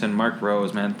 Shane Henderson, Mark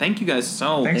Rose, man. Thank you guys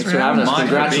so Thanks for having us.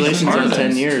 Congratulations on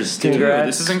 10 years. Dude,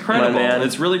 this is incredible.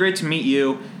 It's really great to meet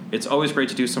you. It's always great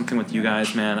to do something with you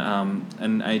guys, man.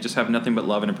 And I just have nothing but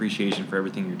love and appreciation for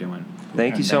everything you're doing.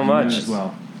 Thank you so much. As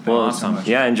well. Well, awesome.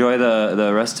 Yeah, enjoy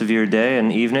the rest of your day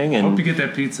and evening. And hope you get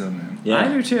that pizza, man. Yeah. I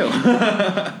do too.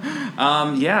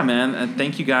 Yeah, man.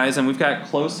 Thank you guys. And we've got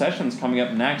closed sessions coming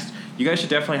up next. You guys should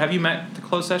definitely. Have you met the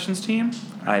closed sessions team?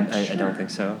 I don't think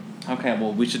so. Okay,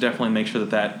 well, we should definitely make sure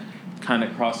that kind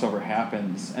of crossover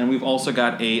happens. And we've also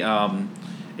got a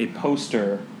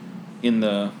poster in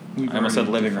the. I almost said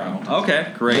living room.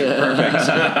 Okay, great,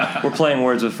 perfect. We're playing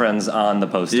Words with Friends on the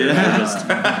poster.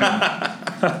 Yeah.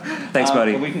 Thanks,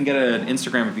 buddy. We can get an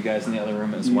Instagram of you guys in the other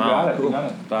room as well. Got it, cool. you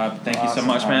got it. Bob, thank you so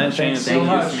much, man. Shane, Thanks so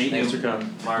much. to meet Thanks you. for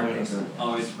coming. Mark,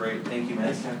 always great. Thank you,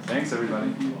 man. Thanks,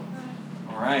 everybody.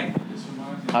 All right.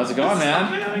 How's it going,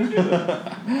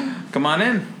 man? Come on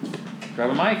in.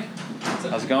 Grab a mic.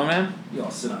 How's it going, man?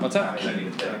 What's up?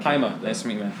 Hi, Emma. Nice to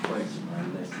meet you, man.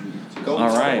 All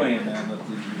right.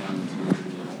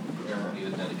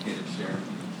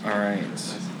 All right.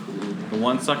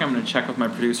 One second, I'm going to check with my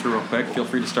producer real quick. Feel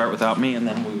free to start without me, and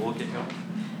then we will get going.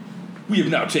 We have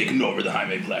now taken over the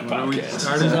Jaime Black podcast.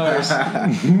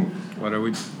 What are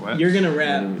we? What? You're gonna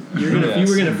rap. You're gonna. If you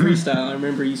were gonna freestyle, I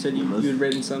remember you said you had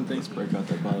written something. Let's break out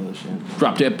that bottle of champagne.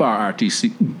 Drop that bar,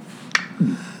 RTC.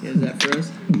 Yeah, is that for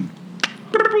us?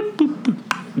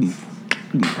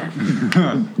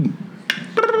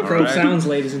 Pro sounds,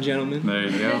 ladies and gentlemen. There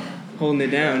you go. Holding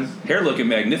it down. Hair looking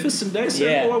magnificent, Dave.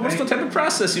 Yeah. Boy, what's the type of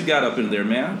process you got up in there,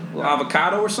 man? A little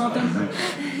avocado or something?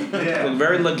 Look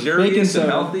very luxurious and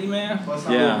healthy, man.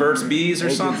 Little Burt's Bees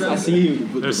or something. I see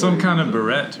you. There's some kind of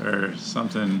barrette or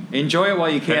something. Enjoy it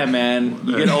while you can, man.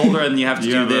 You get older and you have to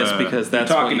do this because that's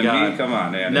talking what you to got. me? Come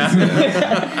on,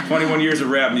 man. 21 years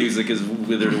of rap music has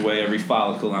withered away every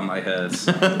follicle on my head.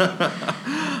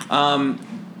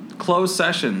 Closed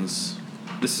sessions.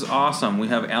 This is awesome. We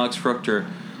have Alex Fruchter,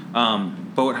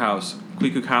 BoatHouse,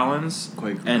 Kweku Collins,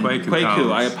 and Kweku Kweku.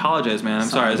 Collins. I apologize, man. I'm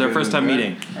sorry. It's our first time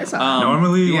meeting.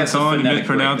 Normally, when has a someone phonetic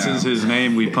mispronounces breakdown. his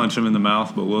name, we punch him in the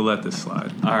mouth, but we'll let this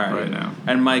slide. All right. Right now.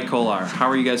 And Mike Kolar. How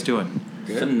are you guys doing?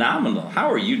 Phenomenal.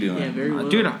 How are you doing? Yeah, very well.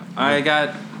 Dude, I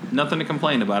got nothing to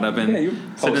complain about. I've been you're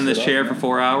sitting in this posted chair up, for man.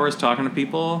 4 hours talking to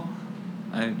people.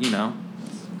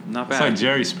 Not bad. It's like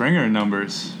Jerry Springer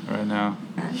numbers right now.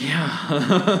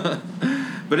 Yeah.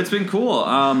 But it's been cool.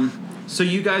 So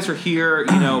you guys are here,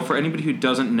 for anybody who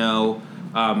doesn't know,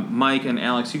 Mike and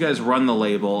Alex, you guys run the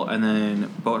label, and then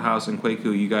BoatHouse and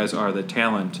Kweku, you guys are the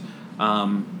talent.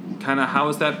 Kind of how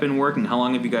has that been working? How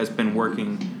long have you guys been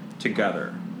working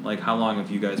together? Like, how long have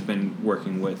you guys been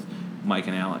working with Mike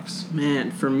and Alex?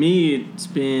 Man, for me, it's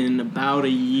been about a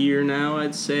year now,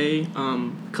 I'd say.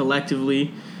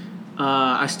 Collectively,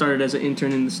 I started as an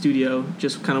intern in the studio,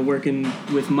 just kind of working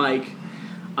with Mike,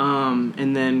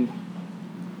 and then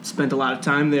spent a lot of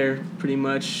time there, pretty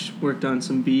much worked on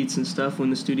some beats and stuff when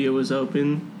the studio was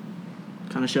open,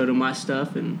 kind of showed him my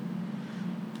stuff, and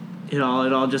it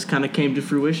all just kind of came to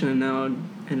fruition, and now I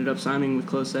ended up signing with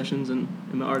Closed Sessions, and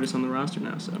I'm an artist on the roster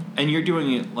now. So. And you're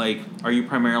doing it, are you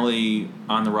primarily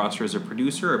on the roster as a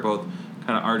producer, or both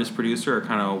kind of artist-producer, or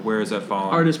kind of where does that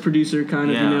fall? Artist-producer, kind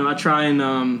of, I try and,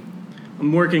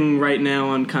 I'm working right now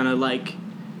on kind of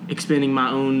expanding my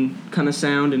own kind of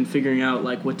sound and figuring out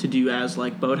what to do as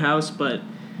BoatHouse, but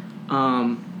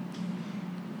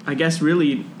I guess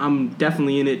really I'm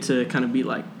definitely in it to kind of be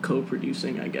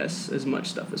co-producing, I guess, as much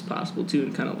stuff as possible too,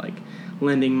 and kind of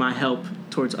lending my help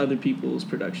towards other people's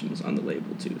productions on the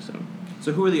label too.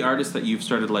 So who are the artists that you've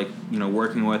started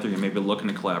working with, or you're maybe looking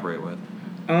to collaborate with?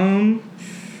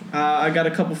 I got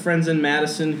a couple friends in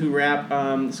Madison who rap.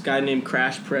 This guy named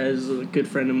Crash Prez, a good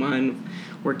friend of mine.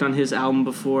 Worked on his album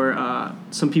before.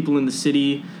 Some people in the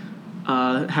city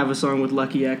have a song with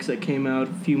Lucky X that came out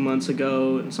a few months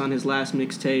ago. It's on his last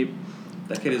mixtape.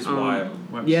 That kid is wild.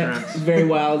 Webster X. Very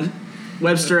wild.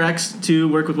 Webster X, too.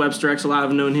 Work with Webster X a lot.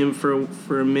 I've known him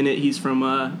for a minute. He's from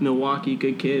Milwaukee.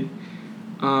 Good kid.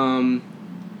 But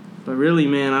really,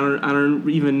 man, I don't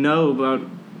even know about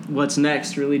what's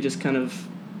next. Really just kind of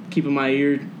keeping my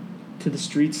ear to the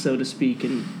streets, so to speak,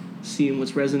 and seeing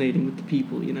what's resonating with the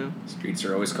people, Streets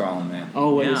are always calling, man.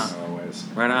 Always. Yeah. Always.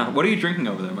 Right on. What are you drinking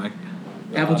over there, Mike?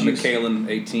 Apple juice. Macallan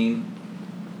 18.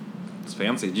 It's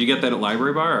fancy. Did you get that at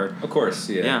Library Bar? Or? Of course,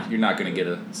 yeah. You're not going to get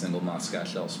a single malt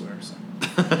scotch elsewhere. So.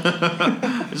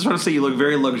 I just want to say you look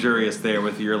very luxurious there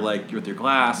with your with your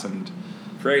glass and.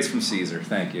 Praise from Caesar.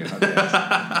 Thank you. Okay.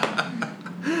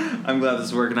 I'm glad this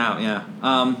is working out. Yeah.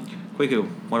 Kweku,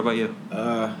 what about you?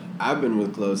 I've been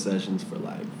with Closed Sessions for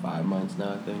 5 months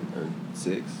now, I think, or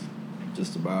 6,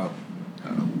 just about.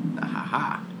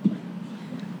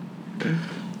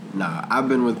 Nah, I've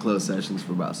been with Closed Sessions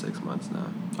for about 6 months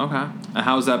now. Okay. And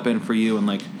how's that been for you, and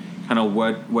kind of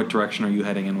what direction are you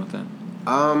heading in with it?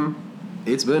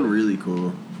 It's been really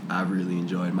cool. I've really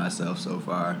enjoyed myself so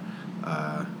far.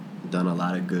 Done a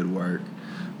lot of good work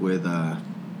with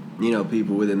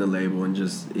people within the label and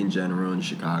just in general in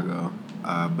Chicago.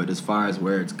 But as far as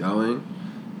where it's going,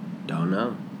 don't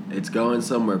know. It's going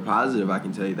somewhere positive, I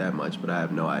can tell you that much, but I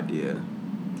have no idea.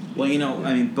 Well,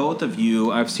 I mean, both of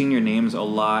you, I've seen your names a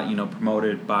lot,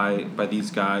 promoted by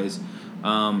these guys.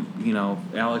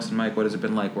 Alex and Mike, what has it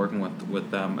been like working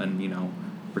with them and,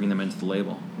 bringing them into the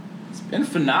label? It's been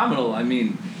phenomenal. I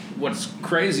mean, what's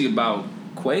crazy about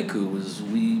Kweku is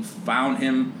we found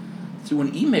him through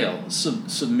an email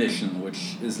submission,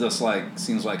 which is just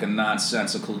seems like a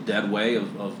nonsensical, dead way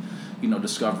of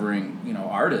discovering,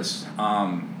 artists.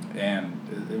 And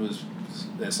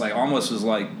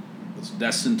it's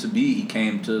destined to be. He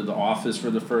came to the office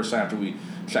for the first time after we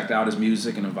checked out his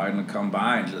music and invited him to come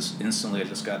by, and just instantly I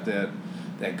just got that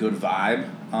good vibe,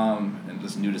 and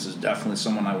just knew this is definitely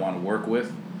someone I want to work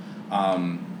with.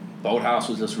 BoatHouse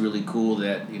was just really cool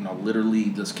that, literally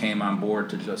just came on board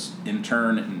to just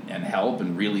intern and help,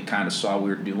 and really kind of saw what we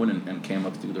were doing and came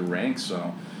up through the ranks.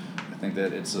 So I think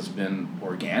that it's just been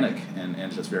organic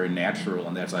and just very natural,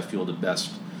 and that's, I feel, the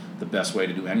best way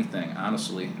to do anything,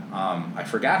 honestly. I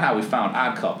forgot how we found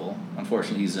Odd Couple.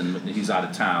 Unfortunately, he's out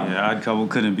of town. Yeah, Odd Couple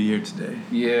couldn't be here today.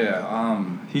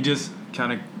 Yeah. He just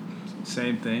kind of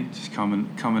same thing, just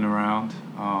coming around.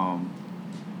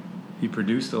 He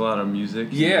produced a lot of music.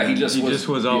 Yeah, he just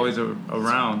was always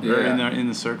around, or in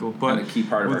the circle. But a key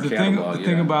part of our catalog. The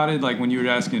thing about it, like when you were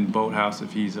asking BoatHouse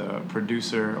if he's a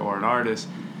producer or an artist,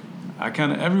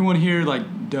 everyone here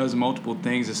does multiple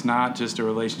things. It's not just a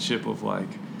relationship of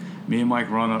me and Mike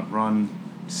run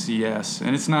CS,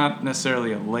 and it's not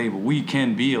necessarily a label. We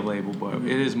can be a label, but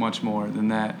it is much more than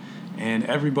that. And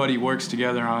everybody works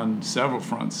together on several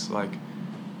fronts.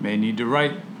 May need to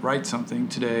write something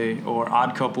today, or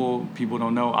Odd Couple. People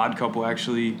don't know Odd Couple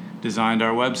actually designed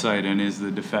our website and is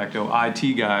the de facto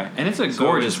IT guy. And it's a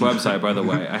gorgeous website, by the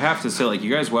way. I have to say,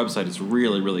 you guys' website is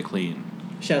really, really clean.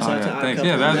 Shouts out to Odd Couple.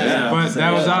 Yeah,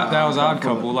 that was Odd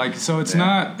Couple. So it's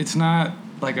not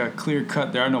like a clear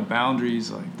cut. There are no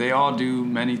boundaries. They all do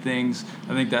many things.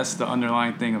 I think that's the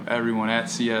underlying thing of everyone at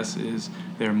CS is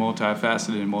they're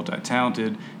multifaceted and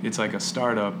multi-talented. It's like a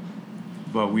startup,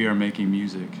 but we are making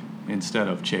music instead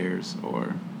of chairs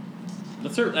or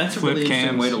that's a really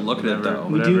interesting way to look at it, though.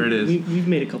 Whatever it is. We've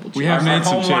made a couple chairs. We have made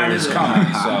some chairs. Our home line is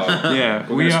coming, so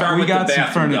yeah, we got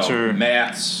some furniture.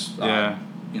 Mats,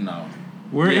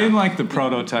 We're in the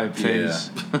prototype phase.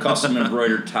 Yeah. Custom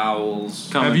embroidered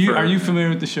towels. Are you familiar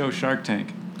with the show Shark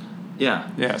Tank? Yeah.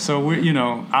 Yeah, so we're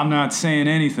I'm not saying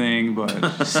anything,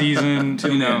 but season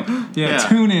tune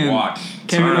in. Watch.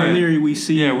 Kevin O'Leary, we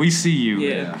see you. Yeah, we see you.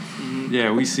 Yeah. Mm-hmm.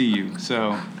 Yeah, we see you.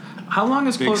 So how long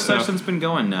has Closed Sessions been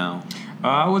going now?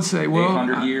 I would say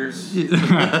 800 years. No.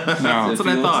 That's what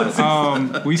I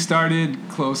thought. We started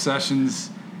Closed Sessions,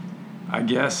 I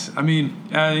guess. I mean,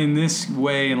 in this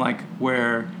way,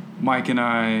 where Mike and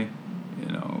I,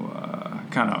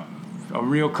 kind of a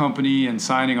real company and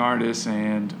signing artists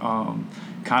and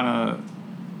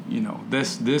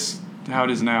this how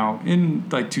it is now in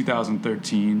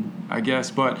 2013, I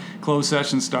guess. But Closed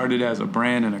Sessions started as a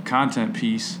brand and a content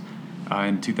piece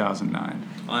in 2009.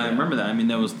 I remember that. I mean,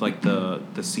 that was the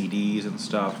CDs and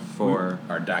stuff for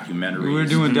our documentaries. We were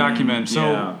doing documentaries.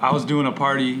 So yeah. I was doing a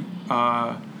party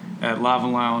at Lava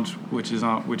Lounge, which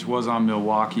was on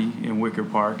Milwaukee in Wicker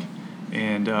Park,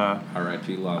 and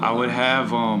R.I.P. Lava. I would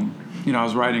have I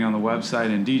was writing on the website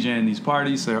and DJing these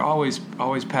parties. So they're always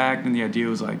packed, and the idea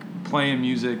was playing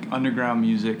music, underground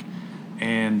music,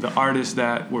 and the artists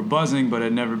that were buzzing but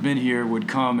had never been here would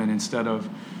come, and instead of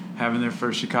having their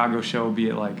first Chicago show be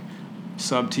at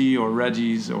Sub T or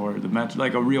Reggie's or the Metro,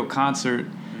 a real concert,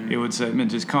 it would say,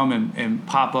 just come and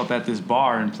pop up at this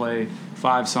bar and play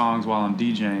 5 songs while I'm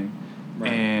DJing,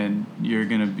 right. And you're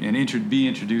gonna be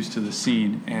introduced to the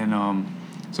scene. And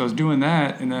so I was doing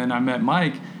that, and then I met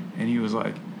Mike, and he was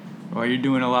like, "Well, you're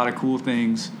doing a lot of cool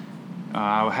things."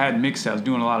 I was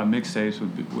doing a lot of mixtapes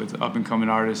with up and coming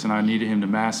artists, and I needed him to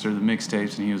master the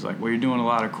mixtapes. And he was like, "Well, you're doing a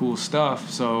lot of cool stuff,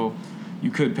 so you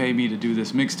could pay me to do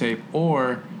this mixtape,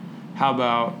 or how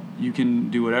about you can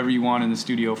do whatever you want in the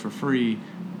studio for free,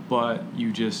 but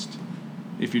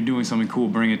if you're doing something cool,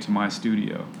 bring it to my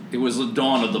studio." It was the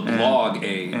dawn of the blog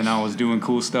age. And I was doing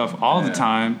cool stuff all the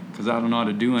time because I don't know how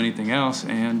to do anything else.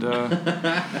 And, I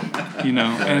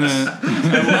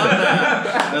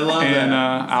love that.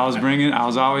 I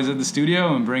was always at the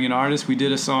studio and bringing artists. We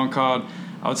did a song called,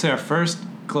 I would say our first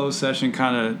Closed Session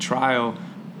kind of trial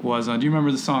was, do you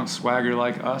remember the song Swagger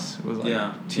Like Us? It was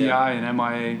like T.I. and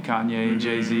M.I.A., Kanye, and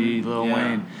Jay-Z, Lil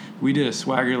Wayne. We did a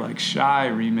Swagger Like Shy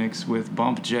remix with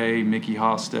Bump J, Mickey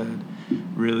Halstead,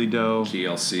 Really Doe,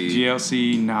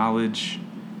 GLC, Knowledge.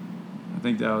 I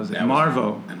think that was it.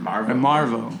 Marvo. And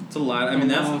Marvo. It's a lot. I mean,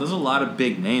 there's a lot of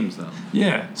big names, though.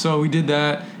 Yeah, so we did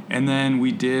that, and then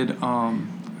we did,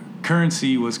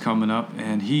 Currency was coming up,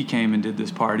 and he came and did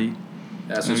this party.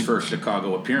 That's his first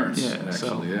Chicago appearance,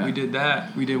 we did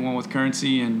that. We did one with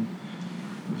Currency, and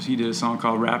he did a song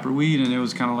called Rapper Weed, and it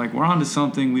was kind of like, we're onto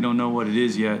something. We don't know what it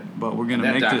is yet, but we're going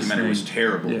to make this thing. That documentary was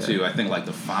terrible, too. I think, like,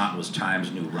 the font was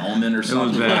Times New Roman or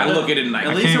something. It was bad. I look at it and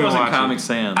at least it wasn't Comic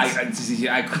Sans.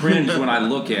 I cringe when I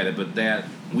look at it, but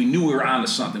we knew we were onto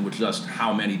something with just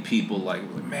how many people, like,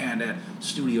 man, that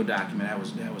studio document,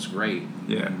 that was great.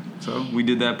 Yeah, so we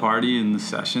did that party and the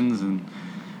sessions and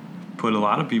put a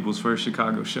lot of people's first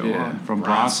Chicago show on. From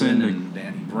Bronson and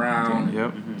Danny Brown.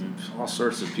 Yep. All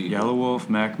sorts of people. Yellow Wolf,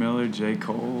 Mac Miller, J.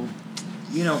 Cole.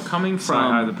 You know, coming from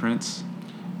Sci-Hi the Prince.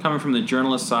 Coming from the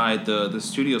journalist side, the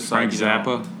studio side. Frank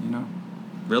Zappa, you know.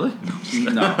 Really?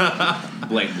 No.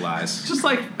 Blatant lies. Just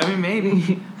like, I mean,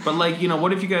 maybe. But like, you know,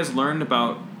 what have you guys learned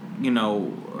about, you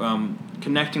know,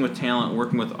 connecting with talent,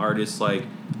 working with artists? Like,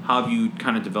 how have you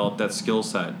kind of developed that skill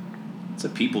set? It's a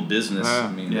people business.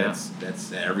 I mean,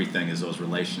 that's everything is those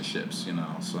relationships, you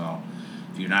know. So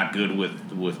if you're not good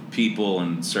with people,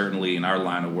 and certainly in our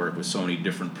line of work with so many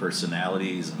different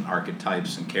personalities and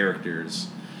archetypes and characters,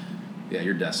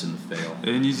 you're destined to fail.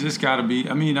 And you just got to be,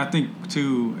 I mean, I think,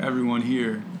 too, everyone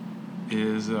here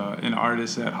is an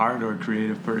artist at heart or a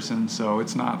creative person, so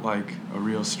it's not like a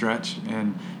real stretch.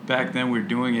 And back then we were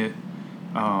doing it,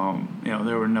 you know,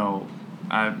 there were no...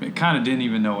 I kind of didn't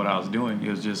even know what I was doing. It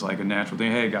was just like a natural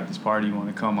thing. Hey, got this party, you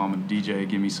want to come? I'm a DJ,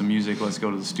 give me some music, let's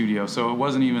go to the studio. So it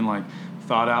wasn't even like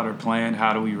thought out or planned.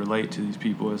 How do we relate to these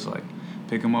people? It's like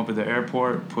pick them up at the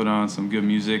airport, put on some good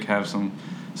music, have some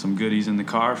goodies in the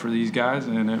car for these guys,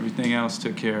 and everything else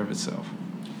took care of itself.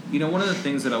 You know, one of the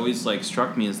things that always like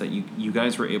struck me is that you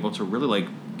guys were able to really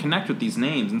like connect with these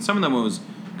names, and some of them was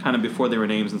kind of before they were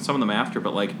names, and some of them after.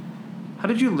 But like, how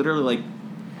did you literally like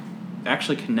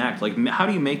actually connect? Like, how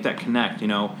do you make that connect? You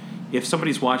know, if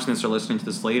somebody's watching this or listening to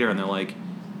this later and they're like,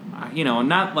 you know,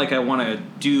 not like I want to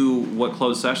do what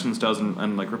Closed Sessions does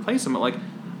and like replace them, but like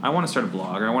I want to start a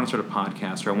blog or I want to start a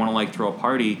podcast or I want to like throw a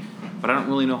party, but I don't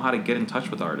really know how to get in touch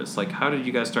with artists. Like, how did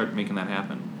you guys start making that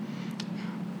happen?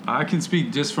 I can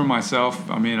speak just for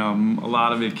myself. I mean, a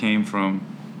lot of it came from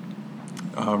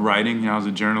writing. You know, I was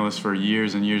a journalist for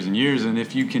years and years and years, and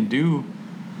if you can do...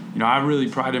 You know, I really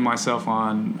prided myself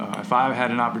on if I had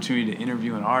an opportunity to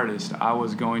interview an artist, I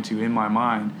was going to, in my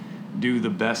mind, do the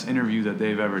best interview that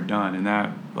they've ever done. And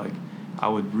that, like, I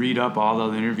would read up all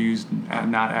the interviews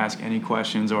and not ask any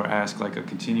questions or ask, like, a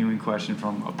continuing question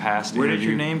from a past interview. Where did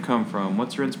your name come from?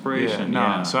 What's your inspiration?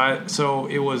 So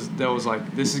it was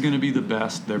like, this is going to be the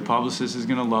best. Their publicist is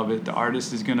going to love it. The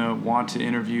artist is going to want to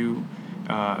interview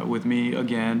with me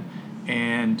again.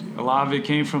 And a lot of it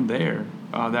came from there.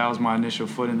 That was my initial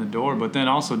foot in the door, but then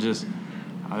also just,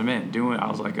 I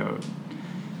was like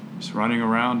just running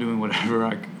around doing whatever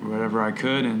I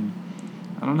could, and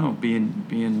I don't know,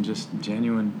 being just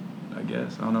genuine, I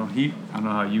guess. I don't know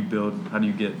how do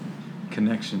you get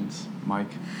connections,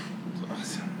 Mike?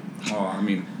 Oh, I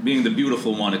mean, being the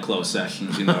beautiful one at Closed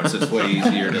Sessions, you know, it's just way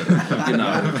easier to, you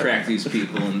know, attract these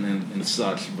people and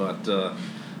such, but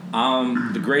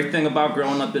the great thing about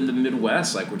growing up in the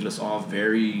Midwest, like, we're just all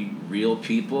very real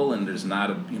people, and there's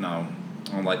not you know,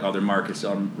 unlike other markets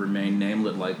that remain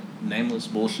nameless, like, nameless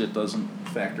bullshit doesn't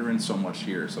factor in so much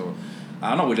here. So, I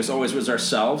don't know, we just always was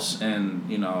ourselves, and,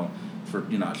 you know,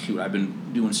 I've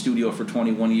been doing studio for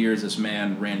 21 years. This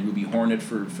man ran Ruby Hornet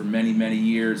for many, many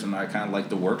years, and I kind of like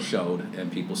the work showed,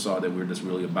 and people saw that we were just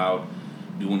really about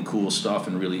doing cool stuff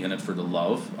and really in it for the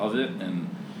love of it, and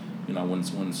you know,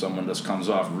 when someone just comes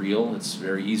off real, it's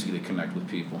very easy to connect with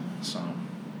people. So,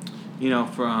 you know,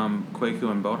 from Kweku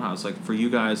and BoatHouse, like, for you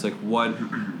guys, like,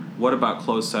 what about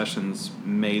Closed Sessions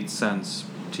made sense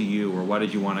to you, or why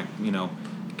did you want to, you know,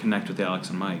 connect with Alex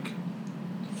and Mike?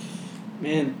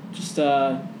 Man, just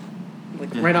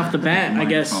like right off the bat, I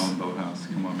guess.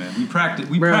 BoatHouse. Come on, man. We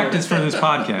practiced for this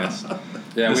podcast.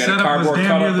 Yeah, we had a cardboard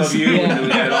cut-up of you, and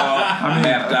we had it all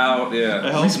mapped out.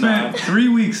 Yeah, we spent 3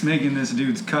 weeks making this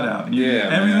dude's cutout.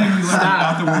 Everything we left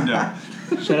out the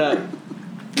window. Shut up.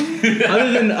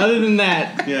 other than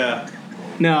that, yeah.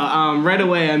 No, right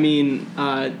away. I mean,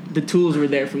 the tools were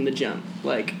there from the jump.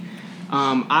 Like,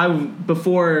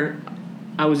 before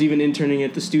I was even interning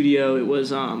at the studio, it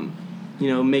was you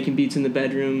know, making beats in the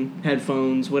bedroom,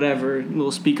 headphones, whatever,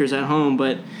 little speakers at home,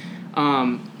 but.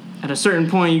 at a certain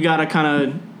point, you got to kind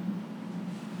of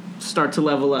start to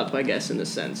level up, I guess, in a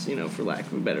sense, for lack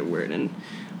of a better word. And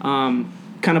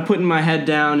kind of putting my head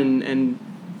down and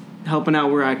helping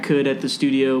out where I could at the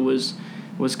studio was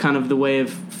kind of the way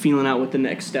of feeling out what the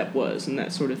next step was and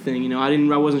that sort of thing.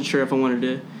 I wasn't sure if I wanted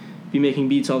to be making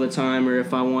beats all the time or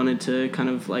if I wanted to kind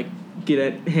of like get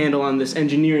a handle on this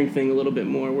engineering thing a little bit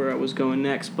more where I was going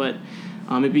next. But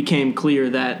it became clear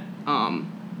that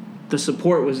the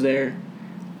support was there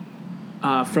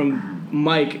from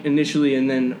Mike initially, and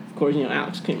then of course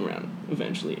Alex came around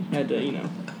eventually. Had to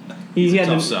he had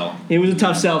a tough sell. It was a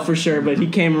tough sell for sure, but he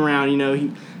came around.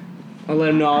 I let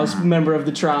him know I was a member of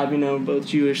the tribe. Both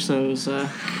Jewish, so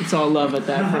it's all love at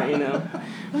that point.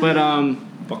 But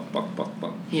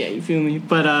buck. Yeah, you feel me?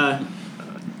 But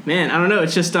man, I don't know.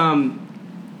 It's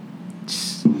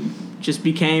just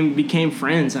became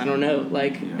friends. I don't know.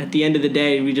 Like at the end of the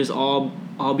day, we just all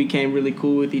became really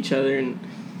cool with each other, and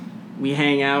we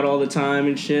hang out all the time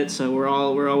and shit. So we're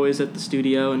always at the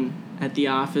studio and at the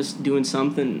office doing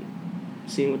something,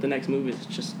 seeing what the next move is. It's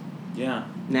just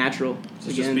natural.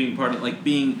 It's just being part of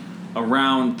being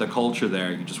around the culture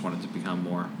there. You just want it to become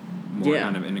more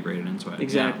kind of integrated into it.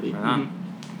 Exactly. Yeah, right on.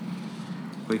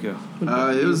 Kweku.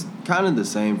 It was kind of the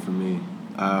same for me.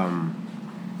 I'm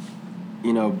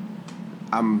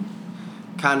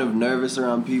kind of nervous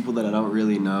around people that I don't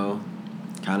really know,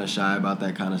 kind of shy about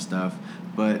that kind of stuff.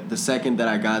 But the second that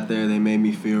I got there, they made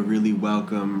me feel really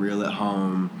welcome, real at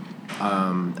home.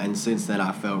 And since then,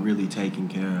 I felt really taken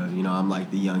care of. I'm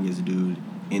like the youngest dude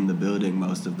in the building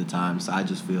most of the time, so I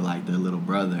just feel like their little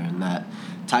brother. And that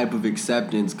type of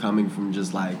acceptance coming from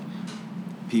just like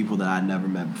people that I'd never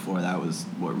met before, that was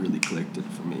what really clicked it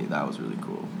for me. That was really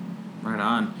cool. Right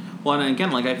on. Well, and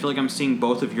again, I feel like I'm seeing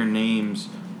both of your names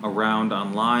around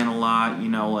online a lot,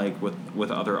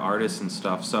 with other artists and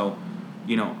stuff. So,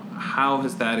 how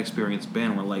has that experience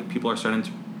been where, people are starting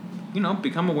to,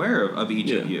 become aware of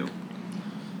each of you?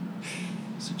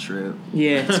 It's a trip.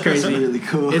 Yeah, it's crazy. It's really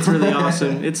cool. It's really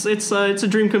awesome. It's a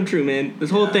dream come true, man. This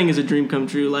whole thing is a dream come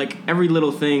true. Every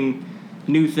little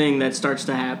new thing that starts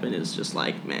to happen is just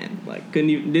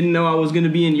didn't know I was going to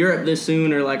be in Europe this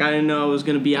soon, or I didn't know I was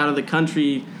going to be out of the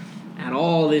country at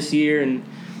all this year, and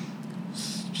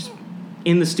just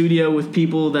in the studio with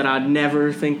people that I'd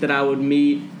never think that I would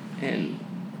meet and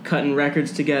cutting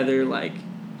records together.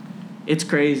 It's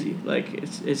crazy.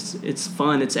 It's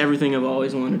fun. It's everything I've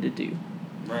always wanted to do.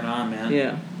 Right on, man.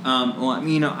 Yeah.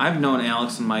 I've known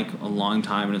Alex and Mike a long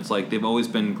time, and it's they've always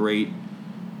been great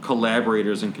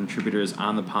collaborators and contributors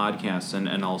on the podcast,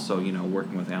 and also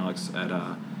working with Alex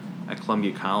at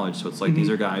Columbia College. So it's these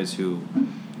are guys who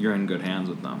you're in good hands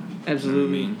with them.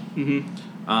 Absolutely. You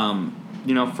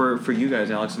know what I mean? For you guys,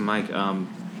 Alex and Mike,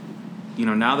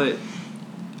 now that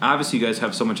obviously you guys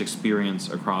have so much experience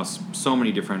across so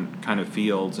many different kind of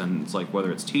fields, and it's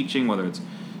whether it's teaching, whether it's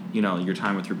your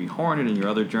time with Ruby Hornet and your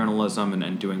other journalism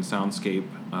and doing soundscape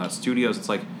studios, it's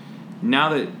now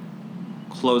that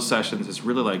Closed Sessions has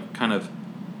really kind of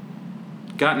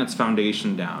gotten its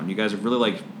foundation down, you guys have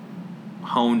really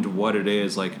honed what it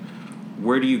is,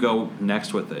 where do you go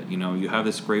next with it? You have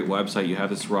this great website, you have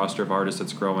this roster of artists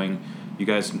that's growing,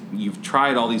 you've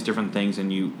tried all these different things,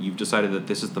 and you've decided that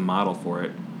this is the model for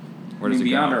it. Where does it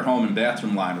beyond go? our home and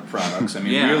bathroom line of products,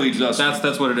 Yeah, really just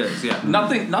that's what it is. Yeah,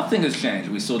 nothing has changed.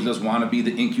 We still just want to be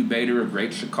the incubator of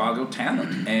great Chicago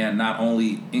talent, and not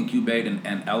only incubate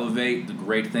and elevate the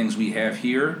great things we have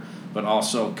here, but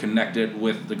also connect it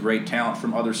with the great talent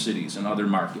from other cities and other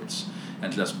markets,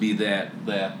 and just be that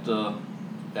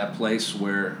place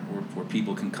where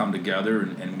people can come together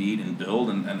and meet and build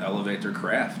and elevate their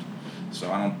craft. So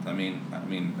I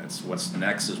mean, that's what's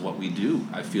next is what we do.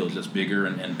 I feel just bigger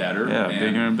and better. Yeah,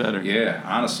 bigger and better. Yeah,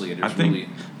 honestly, I think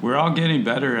we're all getting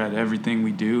better at everything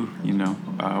we do.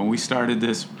 When we started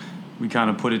this, we kind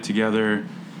of put it togetger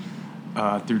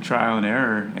through trial and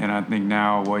error, and I think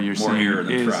now what you're more saying error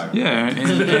than is trial. Yeah,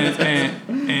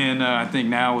 and I think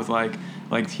now with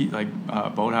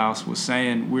BoatHouse was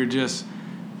saying, we're just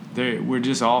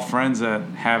all friends that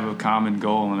have a common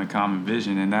goal and a common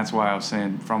vision, and that's why I was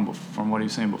saying from what he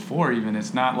was saying before. Even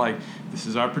it's not this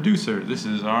is our producer, this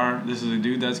is a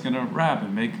dude that's gonna rap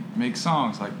and make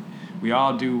songs. We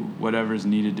all do whatever's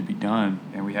needed to be done,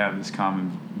 and we have this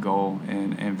common goal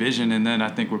and vision. And then I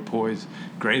think we're poised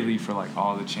greatly for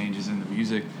all the changes in the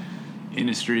music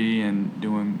industry and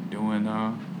doing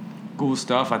cool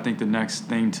stuff. I think the next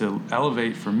thing to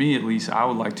elevate, for me at least, I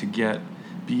would like to get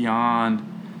beyond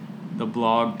the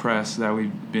blog press that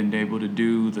we've been able to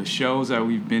do, the shows that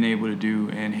we've been able to do,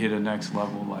 and hit a next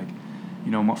level.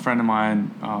 A friend of mine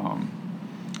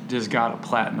just got a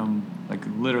platinum like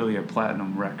literally a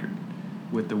platinum record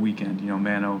with The Weeknd.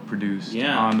 Mano produced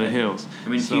Yeah. On the Hills. I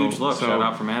mean, huge look. Shout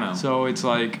out for Mano. So it's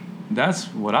like, that's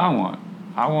what I want.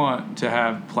 I want to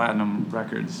have platinum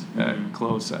records at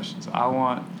closed sessions. I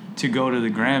want to go to the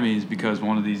Grammys because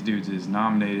one of these dudes is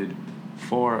nominated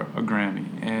for a Grammy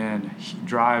and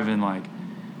drive and like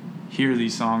hear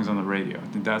these songs on the radio. I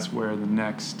think that's where the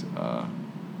next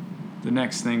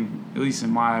thing, at least in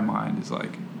my mind, is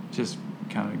like just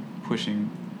kind of pushing,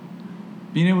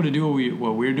 being able to do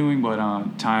what we're doing, but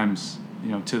times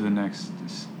to the next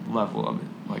level of it.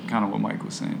 Like kind of what Mike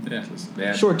was saying.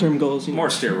 Yeah. Short-term goals. More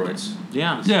steroids.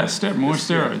 Yeah. More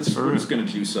steroids. We're just going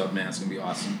to juice up, man. It's going to be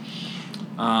awesome.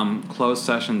 Closed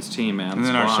sessions team, man. And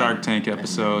then our Shark Tank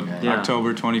episode,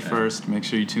 October 21st. Make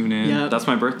sure you tune in. Yeah. That's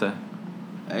my birthday.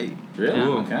 Hey. Really? Yeah.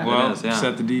 Okay. Well, It is, yeah.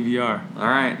 set the DVR. All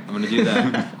right, I'm going to do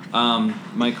that.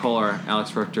 Mike Kolar,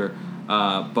 Alex Fruchter,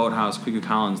 BoatHouse, Kweku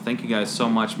Collins, thank you guys so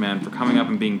much, man, for coming up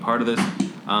and being part of this.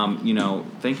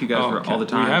 Thank you guys for all the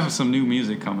time. We have some new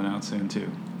music coming out soon, too.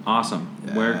 Awesome.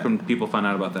 Yeah. Where can people find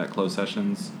out about that? Closed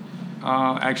sessions?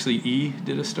 Actually, E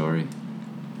did a story.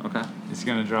 Okay. It's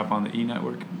going to drop on the E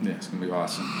network. Yeah, it's going to be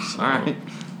awesome. All right.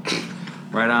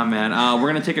 Right on, man. We're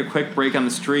going to take a quick break on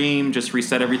the stream, just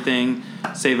reset everything,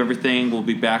 save everything. We'll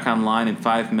be back online in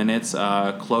 5 minutes.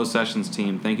 Closed sessions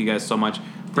team, thank you guys so much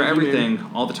for everything,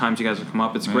 all the times you guys have come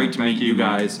up. It's great to meet you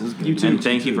guys. You too. And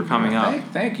thank you for coming up.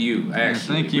 Thank you,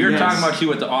 actually. Thank you. We were talking about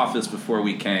you at the office before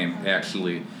we came,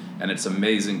 actually, and it's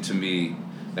amazing to me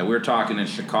that we're talking in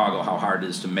Chicago how hard it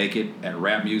is to make it at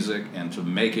rap music, and to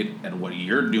make it at what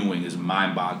you're doing is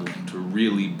mind-boggling, to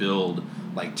really build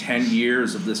like 10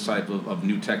 years of this type of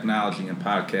new technology and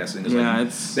podcasting.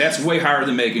 That's way harder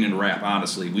than making in rap,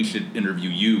 honestly. We should interview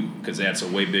you, because that's a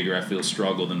way bigger, I feel,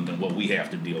 struggle than what we have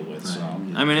to deal with. So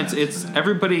I mean, it's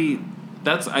everybody.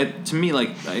 To me,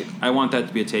 like I want that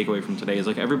to be a takeaway from today. Is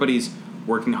like everybody's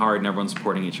working hard and everyone's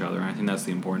supporting each other. I think that's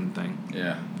the important thing.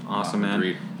 Yeah. Awesome, man.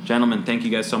 Agreed. Gentlemen, thank you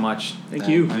guys so much. Thank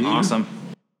you. Awesome.